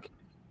stuff. I'm like,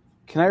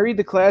 can I read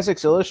the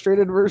classics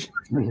illustrated version?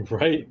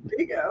 Right.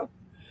 There you go.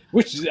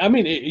 Which, I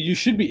mean, you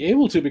should be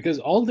able to, because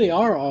all they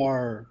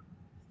are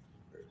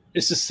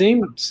it's the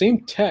same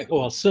text.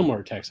 Well,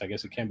 similar text. I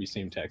guess it can't be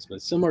same text,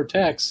 but similar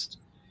text.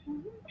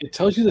 It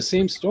tells you the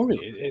same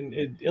story and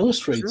it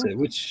illustrates it.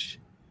 Which,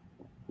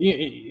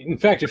 in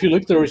fact, if you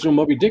look at the original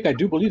Moby Dick, I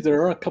do believe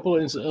there are a couple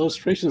of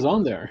illustrations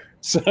on there.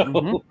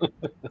 So,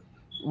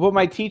 Well,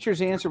 my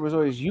teacher's answer was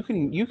always, "You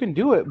can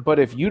do it, but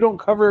if you don't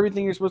cover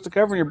everything you're supposed to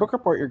cover in your book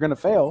report, you're going to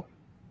fail."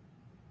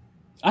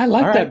 I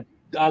like All that. right.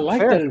 I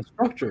like Fair. that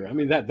instructor. I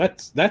mean,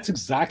 that's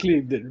exactly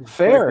the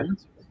Fair.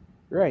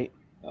 Right.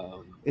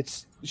 Um,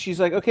 She's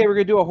like, okay, we're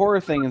gonna do a horror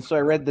thing, and so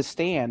I read The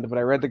Stand, but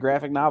I read the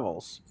graphic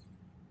novels.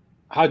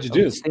 how'd you of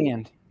do? The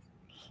Stand.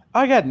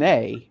 I got an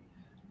A.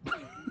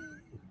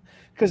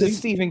 Because it's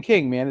Stephen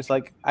King, man. It's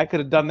like I could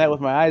have done that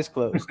with my eyes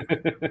closed.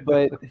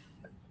 But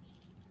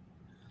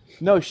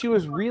no, she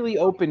was really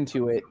open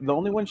to it. The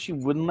only one she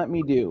wouldn't let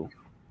me do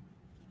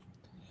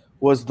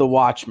was The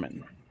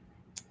Watchmen.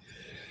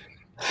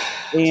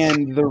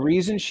 And the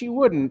reason she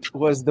wouldn't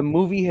was the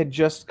movie had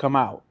just come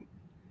out.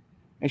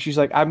 And she's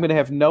like, I'm going to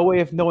have no way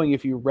of knowing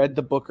if you read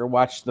the book or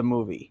watched the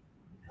movie.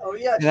 Oh,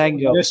 yeah. And I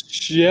go,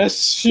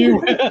 yes, she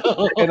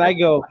will. and I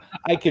go,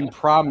 I can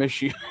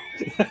promise you.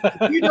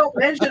 You don't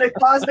mention a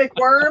cosmic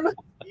worm,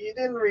 you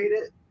didn't read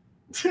it.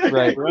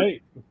 Right.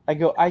 Right. I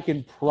go, I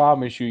can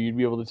promise you you'd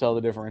be able to tell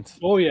the difference.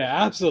 Oh,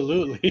 yeah,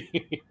 absolutely.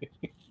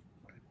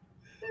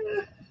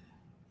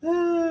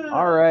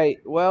 All right.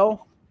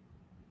 Well,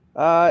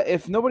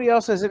 if nobody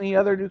else has any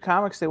other new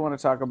comics they want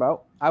to talk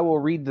about, I will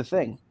read The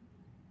Thing.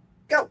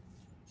 Go.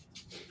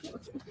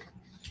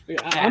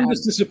 I'm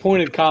just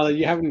disappointed, Kyle, that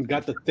you haven't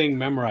got The Thing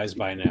memorized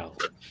by now.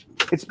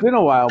 It's been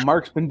a while.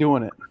 Mark's been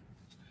doing it.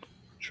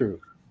 True.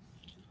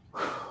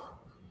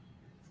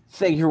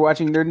 Thank you for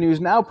watching Nerd News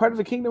Now, part of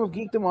the Kingdom of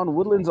Geekdom on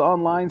Woodlands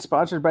Online,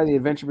 sponsored by the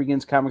Adventure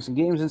Begins Comics and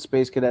Games and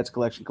Space Cadets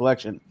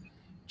Collection.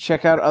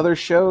 Check out other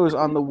shows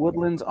on the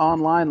Woodlands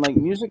Online, like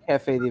Music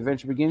Cafe, The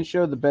Adventure Begins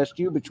Show, The Best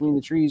You, Between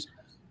the Trees,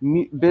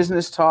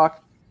 Business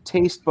Talk,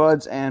 Taste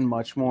Buds, and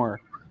much more.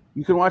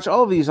 You can watch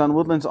all of these on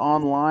Woodlands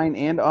Online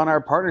and on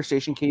our partner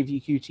station,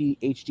 KVQT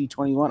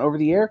HD21, over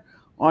the air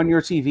on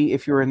your TV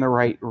if you're in the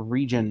right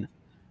region.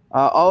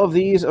 All of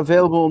these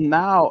available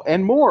now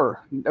and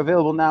more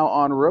available now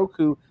on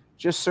Roku.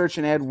 Just search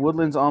and add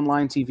Woodlands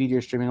Online TV to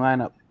your streaming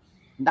lineup.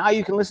 Now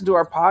you can listen to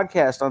our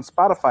podcast on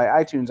Spotify,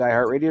 iTunes,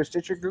 iHeartRadio,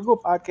 Stitcher, Google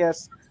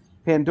Podcasts,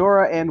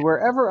 Pandora, and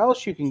wherever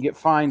else you can get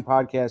fine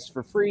podcasts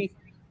for free.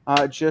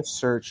 Just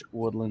search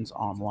Woodlands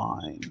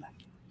Online.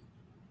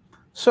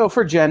 So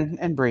for Jen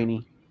and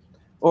Brainy,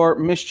 or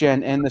Miss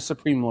Jen and the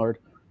Supreme Lord,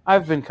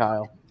 I've been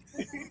Kyle.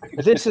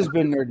 This has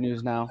been Nerd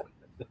News Now.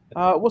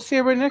 We'll see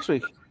everybody next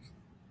week.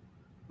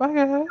 Bye,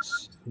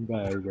 guys.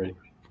 Bye, everybody.